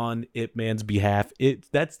on Ip Man's behalf?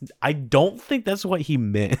 I don't think that's what he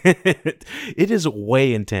meant. It is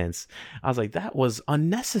way intense. I was like, that was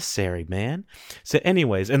unnecessary, man. So,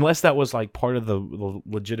 anyways, unless that was like part of the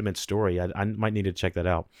legitimate story, I might need to check that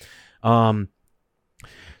out.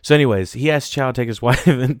 So anyways, he asked Chow to take his wife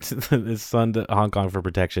and his son to Hong Kong for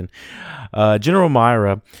protection. General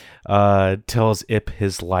Myra tells Ip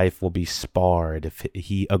his life will be spared if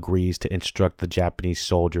he agrees to instruct the Japanese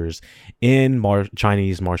soldiers in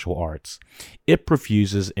Chinese martial arts. Ip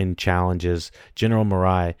refuses and challenges General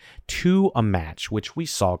Mirai to a match, which we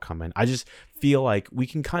saw coming. I just feel like we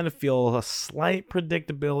can kind of feel a slight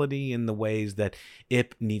predictability in the ways that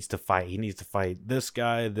Ip needs to fight. He needs to fight this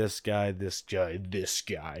guy, this guy, this guy, this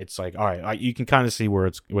guy. It's like, all right, you can kind of see where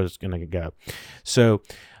it's going to go. So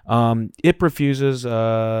Ip refuses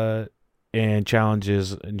and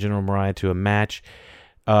challenges General Mirai to a match.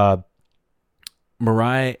 Mirai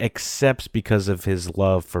accepts because of his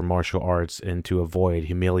love for martial arts and to avoid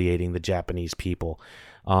humiliating the Japanese people.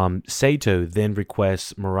 Sato then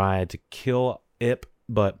requests Mirai to kill Ip,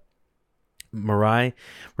 but Mirai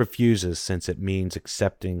refuses since it means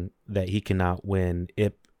accepting that he cannot win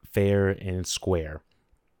Ip fair and square.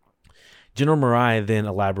 General Mirai then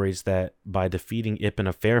elaborates that by defeating Ip in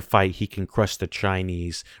a fair fight, he can crush the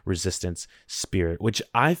Chinese resistance spirit, which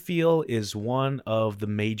I feel is one of the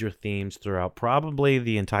major themes throughout probably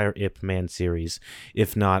the entire Ip Man series,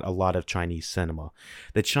 if not a lot of Chinese cinema.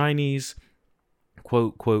 The Chinese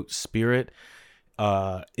quote spirit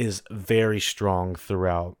is very strong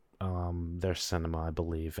throughout their cinema, I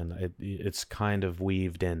believe, and it's kind of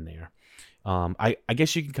weaved in there. I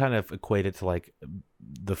guess you can kind of equate it to like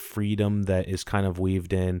the freedom that is kind of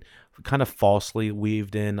weaved in, kind of falsely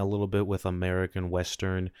weaved in a little bit with American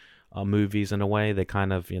Western movies in a way. They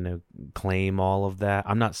kind of, claim all of that.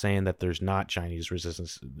 I'm not saying that there's not Chinese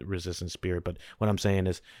resistance spirit, but what I'm saying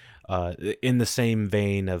is in the same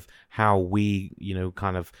vein of how we,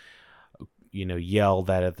 kind of, yell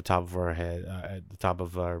that at the top of our head, at the top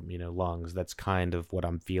of our, lungs. That's kind of what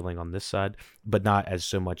I'm feeling on this side, but not as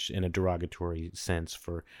so much in a derogatory sense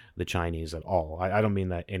for the Chinese at all. I don't mean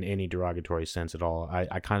that in any derogatory sense at all.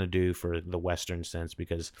 I kind of do for the Western sense,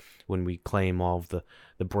 because when we claim all of the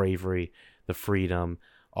bravery, the freedom,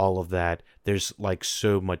 all of that, there's like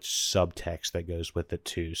so much subtext that goes with it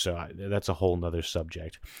too. So that's a whole nother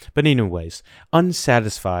subject. But anyways,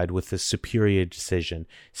 unsatisfied with this superior decision,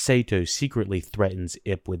 Sato secretly threatens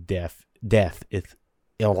Ip with death if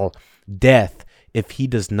he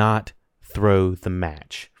does not throw the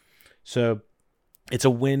match. So it's a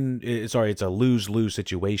lose-lose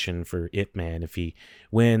situation for Ip Man. If he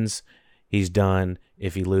wins, he's done.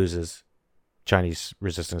 If he loses, Chinese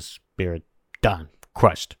resistance spirit, done.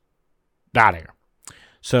 Crushed. Out of here.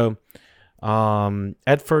 So,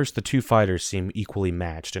 at first, the two fighters seem equally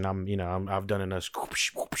matched, and I've done enough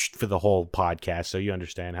for the whole podcast, so you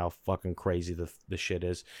understand how fucking crazy the shit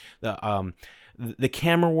is. The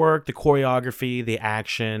camera work, the choreography, the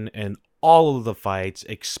action, and all of the fights,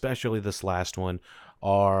 especially this last one,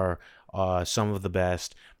 are some of the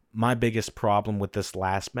best. My biggest problem with this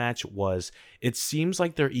last match was it seems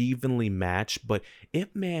like they're evenly matched, but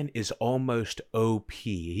Ip Man is almost OP.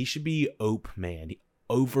 He should be Ope Man,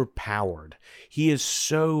 overpowered. He is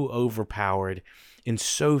so overpowered and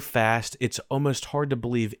so fast, it's almost hard to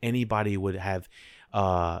believe anybody would have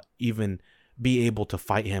even be able to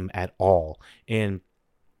fight him at all. And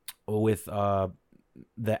with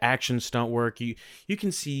the action stunt work, you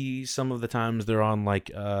can see some of the times they're on like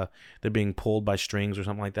they're being pulled by strings or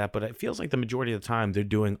something like that, but it feels like the majority of the time they're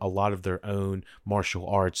doing a lot of their own martial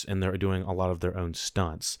arts and they're doing a lot of their own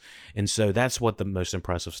stunts. And so that's what the most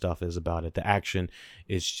impressive stuff is about it. The action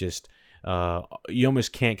is just you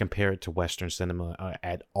almost can't compare it to Western cinema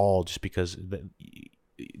at all, just because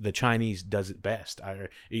the Chinese does it best. Not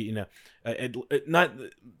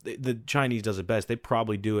the Chinese does it best. They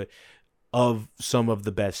probably do it of some of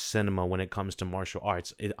the best cinema when it comes to martial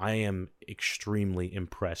arts. I am extremely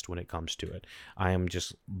impressed when it comes to it. I am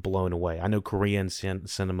just blown away. I know Korean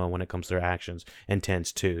cinema, when it comes to their actions,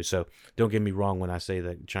 intense too. So don't get me wrong when I say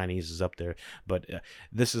that Chinese is up there, but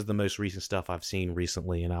this is the most recent stuff I've seen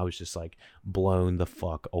recently, and I was just like blown the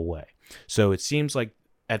fuck away. So it seems like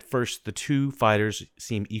at first the two fighters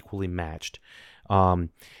seem equally matched.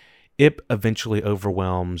 Ip eventually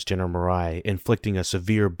overwhelms General Mirai, inflicting a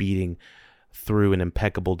severe beating through an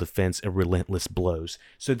impeccable defense and relentless blows.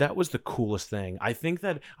 So that was the coolest thing. I think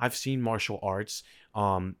that I've seen martial arts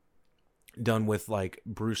done with like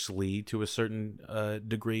Bruce Lee to a certain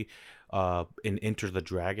degree in Enter the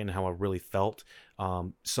Dragon, how I really felt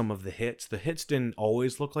some of the hits. The hits didn't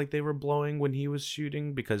always look like they were blowing when he was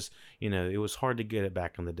shooting because, it was hard to get it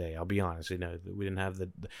back in the day. I'll be honest, we didn't have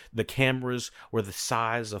the cameras were the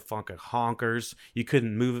size of fucking honkers. You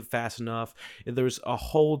couldn't move it fast enough. There was a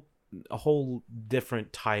whole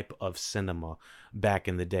different type of cinema back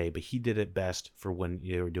in the day, but he did it best for when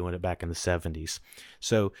you were doing it back in the 70s.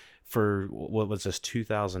 So for what was this,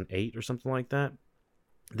 2008 or something like that,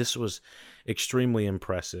 this was extremely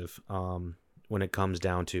impressive when it comes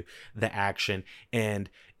down to the action. And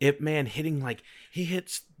Ip Man hitting, like, he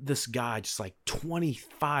hits this guy just like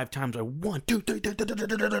 25 times, like 1 2 3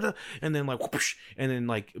 and then like whoosh, and then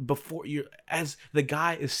like before you, as the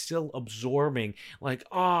guy is still absorbing, like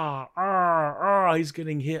he's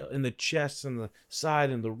getting hit in the chest and the side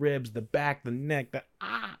and the ribs, the back, the neck, the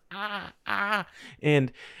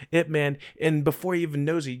and Ip Man, and before he even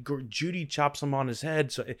knows it, Judy chops him on his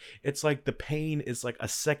head. So it's like the pain is like a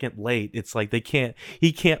second late. It's like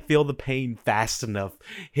he can't feel the pain fast enough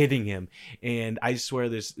hitting him. And I swear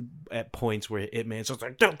there's at points where Ip Man's just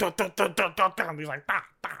like he's like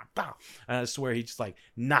and I swear he just like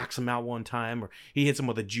knocks him out one time, or he hits him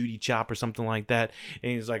with a Judy chop or something like that,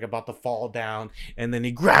 and he's like about to fall down, and then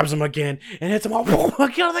he grabs him again and hits him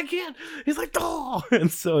again. He's like, oh,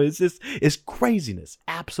 and so it's craziness,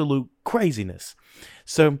 absolute craziness.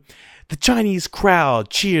 So the Chinese crowd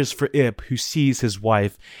cheers for Ip, who sees his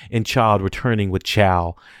wife and child returning with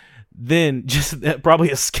Chow. Then, just probably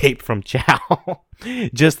escaped from Chow.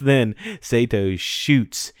 Just then, Sato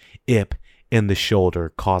shoots Ip in the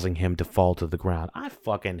shoulder, causing him to fall to the ground. I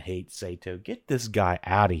fucking hate Sato. Get this guy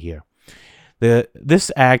out of here.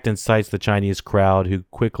 This act incites the Chinese crowd, who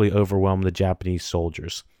quickly overwhelm the Japanese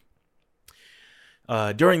soldiers.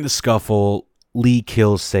 During the scuffle, Lee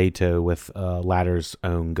kills Sato with latter's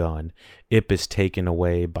own gun. Ip is taken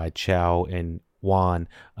away by Chow and Wan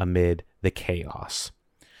amid the chaos.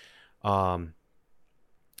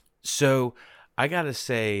 So I gotta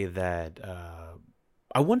say that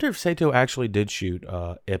I wonder if Sato actually did shoot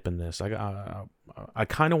Ip in this. I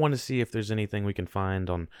kind of want to see if there's anything we can find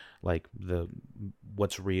on like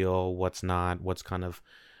what's real, what's not, what's kind of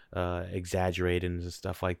exaggerated and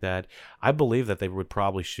stuff like that. I believe that they would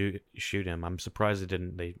probably shoot him. I'm surprised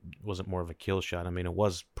it wasn't more of a kill shot. I mean, it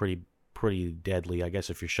was pretty deadly. I guess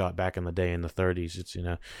if you're shot back in the day in the 30s, it's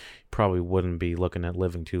probably wouldn't be looking at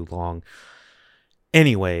living too long.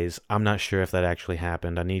 Anyways, I'm not sure if that actually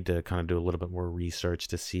happened. I need to kind of do a little bit more research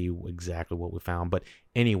to see exactly what we found. But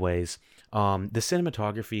anyways, the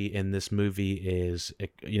cinematography in this movie is,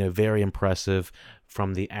 very impressive,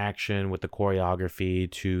 from the action with the choreography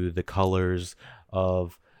to the colors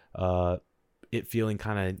of it feeling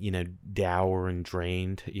kind of, dour and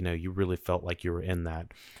drained. You really felt like you were in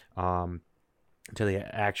that. To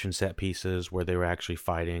the action set pieces where they were actually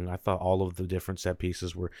fighting, I thought all of the different set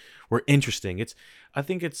pieces were interesting. I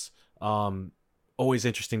think it's always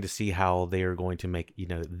interesting to see how they are going to make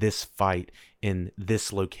this fight in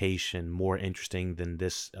this location more interesting than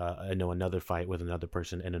this another fight with another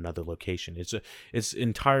person in another location. It's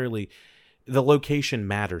entirely, the location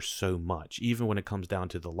matters so much, even when it comes down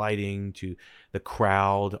to the lighting, to the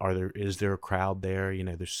crowd. Is there a crowd there?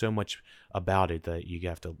 There's so much about it that you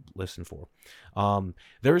have to listen for.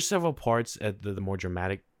 There are several parts at the more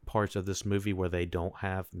dramatic parts of this movie where they don't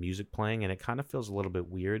have music playing, and it kind of feels a little bit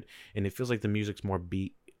weird, and it feels like the music's more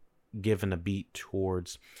given a beat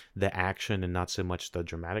towards the action and not so much the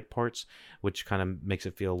dramatic parts, which kind of makes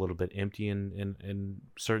it feel a little bit empty in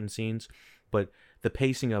certain scenes. But the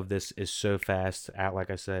pacing of this is so fast.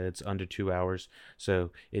 Like I said, it's under 2 hours,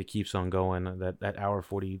 so it keeps on going. That hour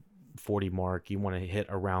 40 mark, you want to hit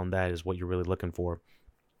around that is what you're really looking for.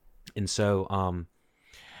 And so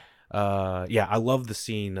yeah, I love the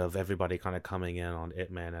scene of everybody kind of coming in on Ip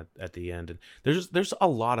Man at the end, and there's a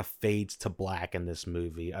lot of fades to black in this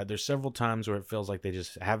movie. There's several times where it feels like they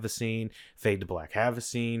just have a scene, fade to black, have a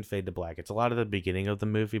scene, fade to black. It's a lot of the beginning of the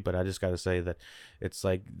movie, but I just got to say that it's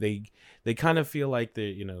like they kind of feel like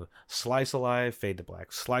the slice of life, fade to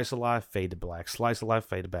black, slice of life, fade to black, slice of life,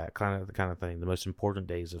 fade to black, kind of the kind of thing. The most important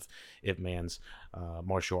days of Ip Man's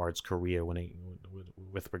martial arts career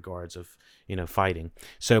with regards of fighting.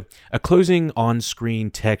 So a closing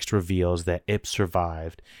on-screen text reveals that Ip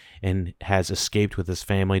survived and has escaped with his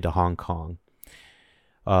family to Hong Kong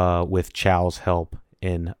with Chow's help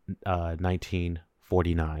in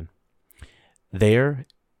 1949. There,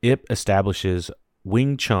 Ip establishes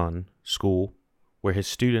Wing Chun School, where his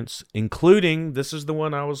students, including, this is the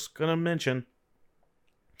one I was going to mention,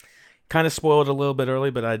 kind of spoiled a little bit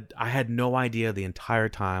early, but I had no idea the entire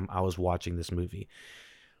time I was watching this movie.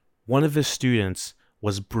 One of his students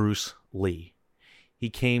was Bruce Lee. He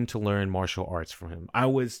came to learn martial arts from him. I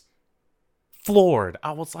was floored.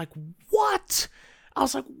 I was like, what?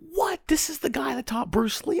 This is the guy that taught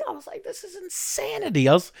Bruce Lee. I was like, this is insanity.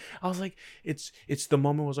 I was like, it's the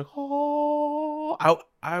moment I was like, oh,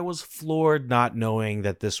 I was floored not knowing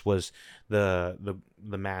that this was the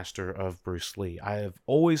master of Bruce Lee. I have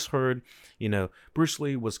always heard, Bruce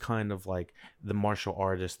Lee was kind of like the martial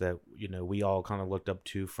artist that, we all kind of looked up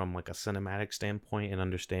to from like a cinematic standpoint and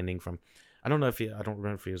understanding from, I don't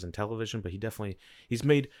remember if he was in television, but he's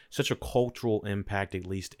made such a cultural impact, at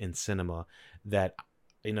least in cinema, that,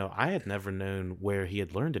 I had never known where he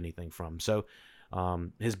had learned anything from. So,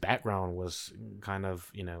 his background was kind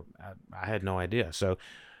of, I had no idea. So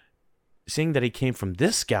seeing that he came from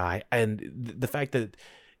this guy and the fact that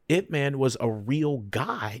Ip Man was a real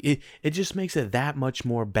guy, it just makes it that much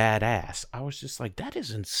more badass. I was just like, that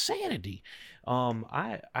is insanity.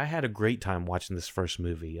 I had a great time watching this first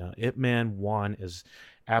movie. Ip Man 1 is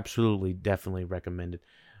absolutely, definitely recommended.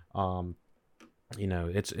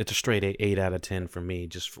 It's a straight 8 out of 10 for me,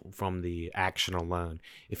 just from the action alone.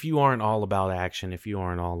 If you aren't all about action, if you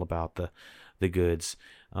aren't all about the goods,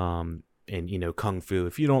 and kung fu,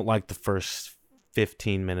 if you don't like the first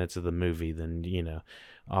 15 minutes of the movie, then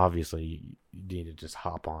obviously you need to just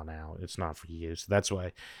hop on out. It's not for you. So that's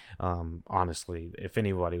why, honestly, if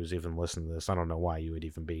anybody was even listening to this, I don't know why you would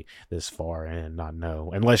even be this far and not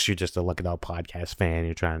know, unless you're just a Look It Up podcast fan.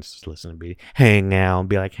 You're trying to just listen and be hang out and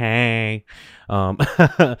be like, hey,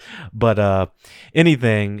 but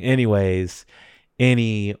anyways,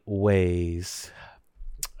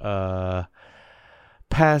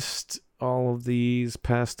 past all of these,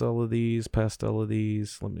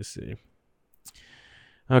 let me see.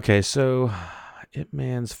 Okay, so Ip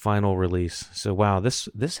Man's final release. So wow,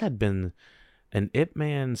 this had been an Ip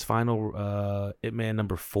Man's final Ip Man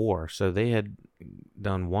number 4. So they had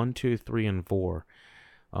done 1, 2, 3, and 4.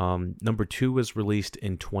 Number 2 was released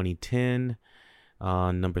in 2010.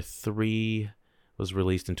 Number 3 was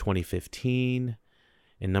released in 2015.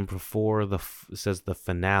 And number 4 says the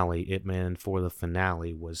finale, Ip Man 4 the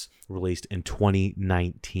finale, was released in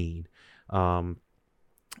 2019. Wow,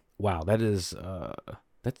 that is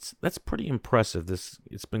that's pretty impressive.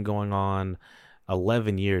 It's been going on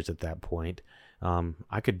 11 years at that point.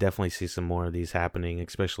 I could definitely see some more of these happening,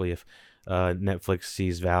 especially if Netflix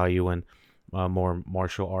sees value in more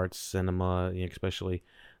martial arts cinema, especially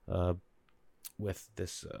with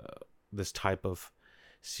this type of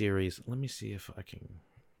series. Let me see if I can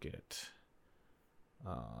get.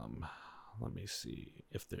 Let me see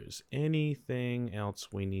if there's anything else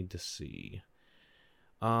we need to see.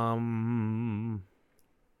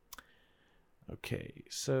 Okay,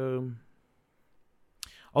 so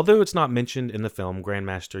although it's not mentioned in the film,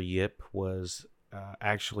 Grandmaster Yip was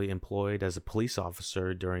actually employed as a police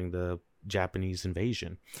officer during the Japanese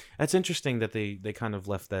invasion. That's interesting that they kind of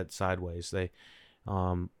left that sideways. They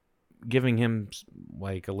giving him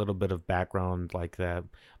like a little bit of background like that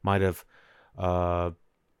might have I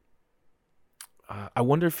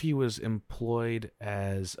wonder if he was employed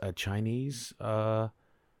as a Chinese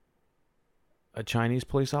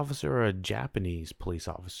police officer or a Japanese police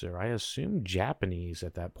officer. I assume Japanese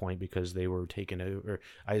at that point because they were taken over.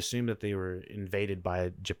 I assume that they were invaded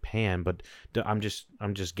by Japan, but I'm just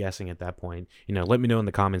guessing at that point. Let me know in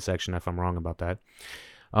the comment section if I'm wrong about that.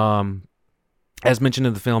 As mentioned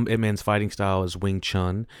in the film, Ip Man's fighting style is Wing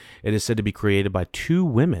Chun. It is said to be created by 2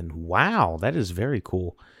 women. Wow, that is very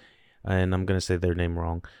cool. And I'm going to say their name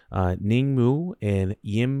wrong. Ning Mu and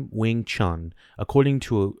Yim Wing Chun. According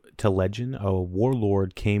to legend, a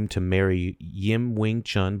warlord came to marry Yim Wing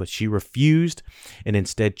Chun, but she refused and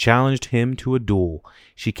instead challenged him to a duel.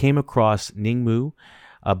 She came across Ning Mu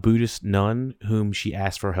a Buddhist nun whom she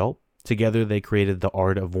asked for help. Together, they created the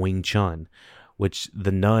art of Wing Chun, which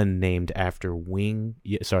the nun named after Yim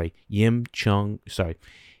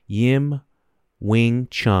Wing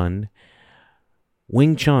Chun.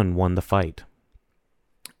 Wing Chun won the fight.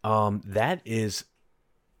 That is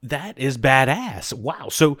badass. Wow.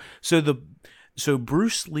 So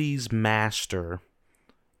Bruce Lee's master,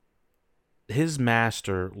 his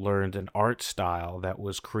master learned an art style that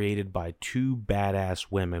was created by two badass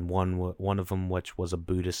women. One of them, which was a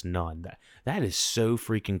Buddhist nun. That is so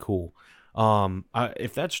freaking cool.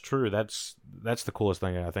 If that's true, that's the coolest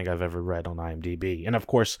thing I think I've ever read on IMDb. And of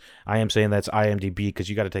course, I am saying that's IMDb because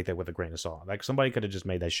you got to take that with a grain of salt. Like, somebody could have just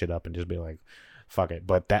made that shit up and just be like, "Fuck it."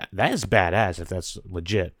 But that is badass if that's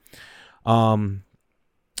legit.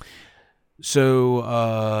 So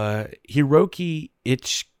Hiroki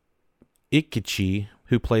Ikichi,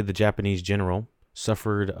 who played the Japanese general,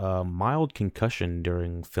 suffered a mild concussion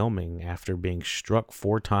during filming after being struck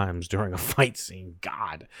 4 times during a fight scene.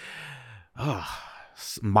 God.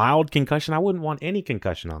 Mild concussion? I wouldn't want any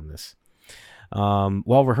concussion on this.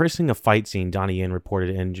 While rehearsing a fight scene, Donnie Yen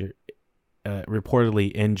reportedly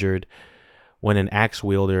injured when an axe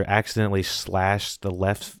wielder accidentally slashed the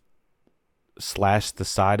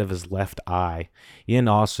side of his left eye. Yen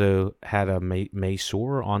also had a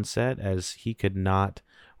masseur on set as he could not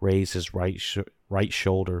raise his right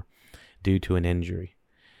shoulder due to an injury.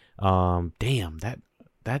 Damn, that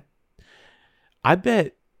I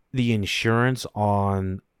bet the insurance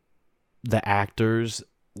on the actors,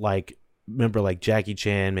 like, remember, like Jackie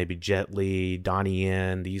Chan, maybe Jet Li, Donnie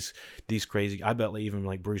Yen, these crazy, I bet even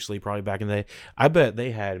like Bruce Lee probably back in the day, I bet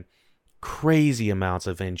they had crazy amounts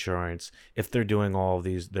of insurance if they're doing all of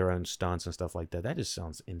these their own stunts and stuff like that. That just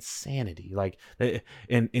sounds insanity. Like,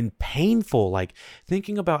 and painful. Like,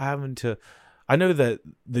 thinking about having to, I know that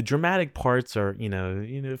the dramatic parts are, you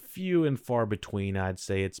know, few and far between. I'd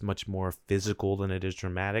say it's much more physical than it is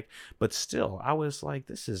dramatic, but still, I was like,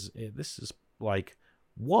 this is like,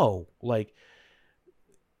 whoa, like,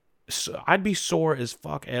 so I'd be sore as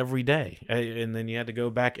fuck every day, and then you had to go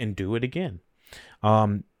back and do it again.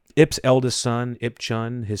 Ip's eldest son, Ip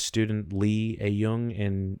Chun, his student Lee A-young,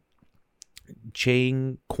 and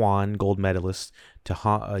Chang Kwan, gold medalist,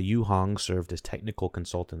 Yu Hong served as technical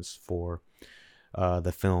consultants for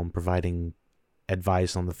the film, providing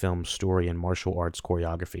advice on the film's story and martial arts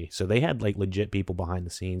choreography. So they had like legit people behind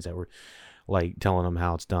the scenes that were like telling them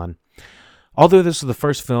how it's done. Although this is the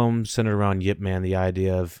first film centered around Yip Man, the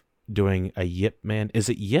idea of doing a Yip Man, is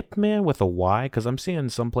it Yip Man with a Y? Because I'm seeing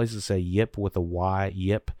some places say Yip with a Y,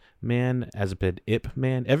 Yip Man, as opposed to Ip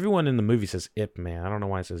Man. Everyone in the movie says Ip Man. I don't know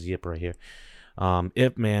why it says Yip right here.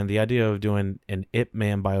 Ip Man, the idea of doing an Ip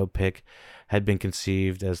Man biopic had been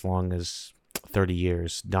conceived as long as 30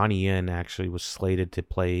 years. Donnie Yen actually was slated to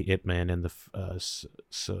play Ip Man in the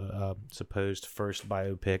supposed first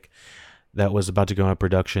biopic that was about to go into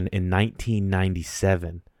production in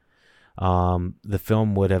 1997. The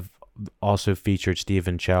film would have also featured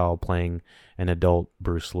Stephen Chow playing an adult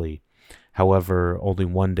Bruce Lee. However, only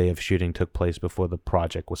one day of shooting took place before the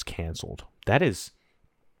project was canceled. That is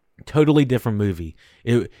a totally different movie.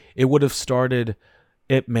 It would have started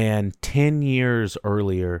Ip Man 10 years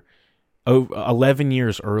earlier, 11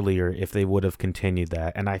 years earlier, if they would have continued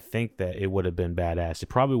that. And I think that it would have been badass. It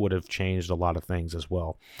probably would have changed a lot of things as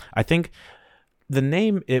well. I think the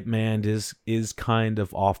name Ip Man is kind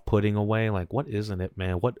of off-putting away. Like, what is an Ip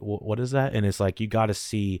Man? What is that? And it's like, you got to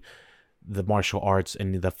see the martial arts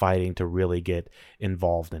and the fighting to really get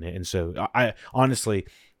involved in it. And so I honestly,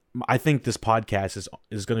 I think this podcast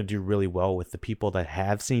is going to do really well with the people that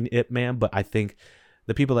have seen Ip Man, but I think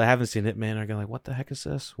the people that haven't seen Ip Man are going to like, what the heck is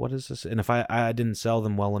this? What is this? And if I didn't sell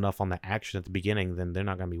them well enough on the action at the beginning, then they're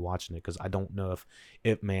not going to be watching it, because I don't know if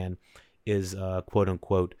Ip Man is quote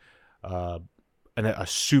unquote a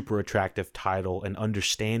super attractive title, an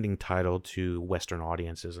understanding title to Western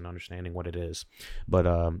audiences and understanding what it is. But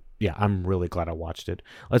yeah, I'm really glad I watched it.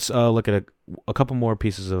 Let's look at a couple more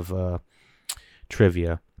pieces of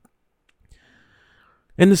trivia.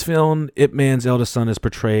 In this film, Ip Man's eldest son is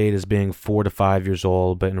portrayed as being 4 to 5 years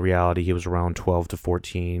old, but in reality, he was around 12 to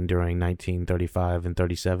 14 during 1935 and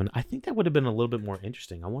 37. I think that would have been a little bit more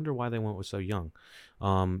interesting. I wonder why they went with so young.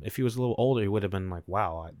 If he was a little older, he would have been like,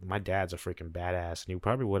 wow, my dad's a freaking badass, and he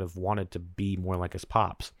probably would have wanted to be more like his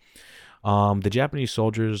pops. The Japanese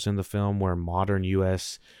soldiers in the film wear modern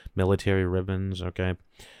U.S. military ribbons, okay?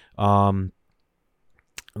 Let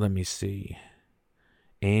me see.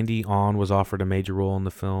 Andy On was offered a major role in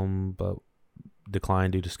the film, but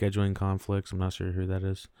declined due to scheduling conflicts. I'm not sure who that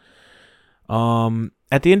is.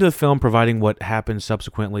 At the end of the film, providing what happened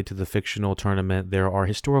subsequently to the fictional tournament, there are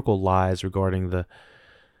historical lies regarding the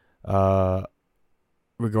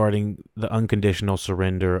unconditional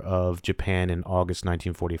surrender of Japan in August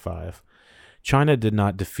 1945. China did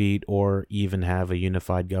not defeat or even have a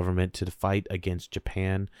unified government to fight against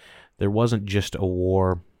Japan. There wasn't just a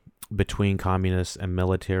war between communists and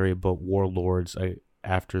military, but warlords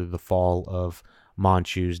after the fall of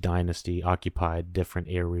Manchu's dynasty occupied different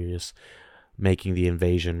areas, making the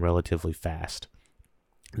invasion relatively fast.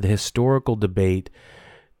 The historical debate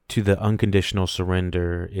to the unconditional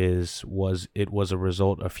surrender was a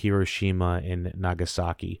result of Hiroshima and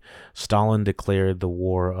Nagasaki. Stalin declared the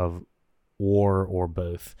war or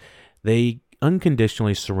both. They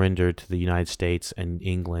unconditionally surrendered to the United States and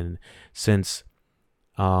England, since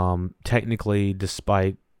technically,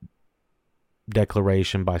 despite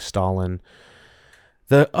declaration by Stalin,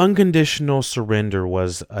 the unconditional surrender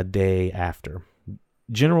was a day after.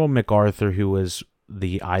 General MacArthur, who was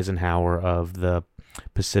the Eisenhower of the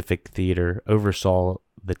Pacific Theater, oversaw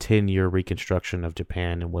the 10-year reconstruction of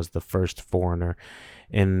Japan and was the first foreigner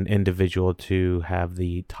and individual to have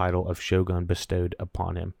the title of shogun bestowed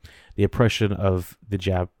upon him. The oppression of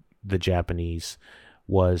the Japanese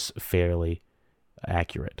was fairly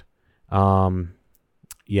accurate.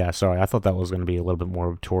 Yeah, sorry, I thought that was going to be a little bit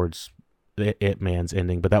more towards the Ip Man's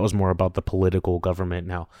ending, but that was more about the political government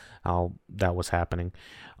and how that was happening.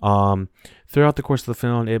 Throughout the course of the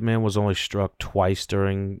film, Ip Man was only struck twice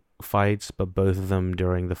during fights, but both of them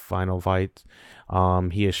during the final fight.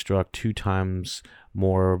 He is struck 2 times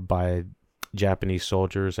more by Japanese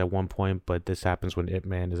soldiers at one point, but this happens when Ip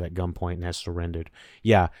Man is at gunpoint and has surrendered.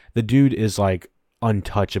 Yeah, the dude is like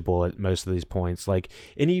untouchable at most of these points. Like,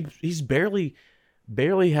 and he's barely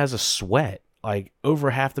has a sweat. Like,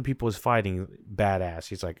 over half the people he's fighting, badass.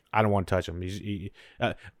 He's like, I don't want to touch him. He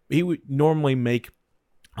would normally make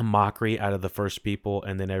a mockery out of the first people,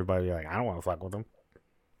 and then everybody would be like, I don't want to fuck with him.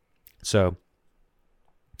 So,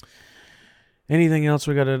 anything else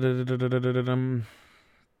we got?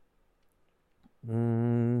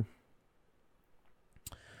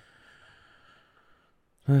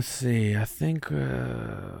 Let's see. I think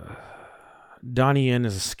Donnie Yen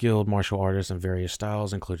is a skilled martial artist in various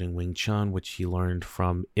styles, including Wing Chun, which he learned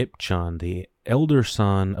from Ip Chun, the elder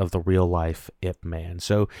son of the real-life Ip Man.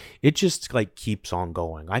 So it just like keeps on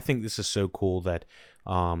going. I think this is so cool that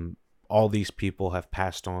all these people have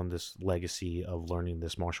passed on this legacy of learning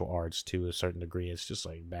this martial arts to a certain degree. It's just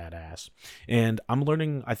like badass. And I'm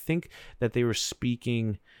learning, I think that they were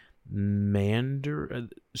speaking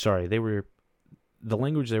Mandarin. The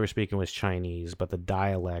language they were speaking was Chinese, but the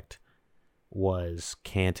dialect was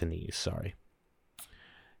Cantonese. Sorry.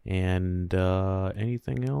 And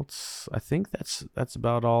anything else? I think that's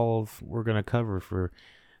about all of we're gonna cover for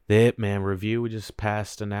the Ip Man review. We just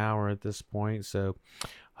passed an hour at this point, so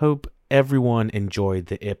hope everyone enjoyed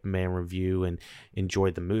the Ip Man review and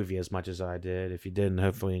enjoyed the movie as much as I did. If you didn't,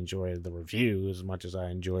 hopefully enjoy the review as much as I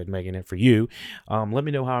enjoyed making it for you. Let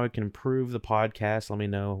me know how I can improve the podcast. Let me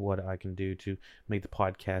know what I can do to make the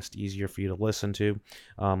podcast easier for you to listen to.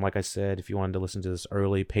 Like I said, if you wanted to listen to this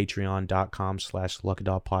early,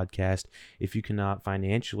 patreon.com/LuckyDogPodcast. If you cannot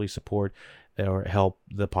financially support or help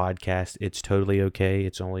the podcast, it's totally okay.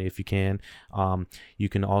 It's only if you can. You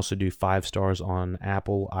can also do 5 stars on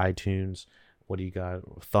Apple, iTunes. What do you got?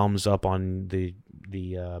 Thumbs up on the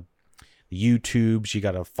YouTubes. You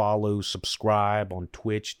got to follow, subscribe on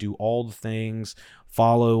Twitch, do all the things.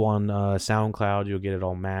 Follow on SoundCloud. You'll get it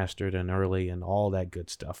all mastered and early and all that good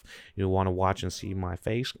stuff. You'll want to watch and see my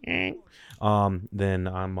face. Then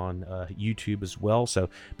I'm on YouTube as well. So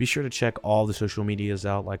be sure to check all the social medias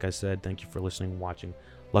out. Like I said, thank you for listening and watching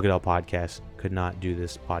Lucky Dog Podcast. Could not do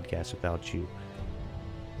this podcast without you.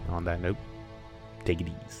 On that note, take it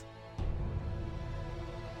easy.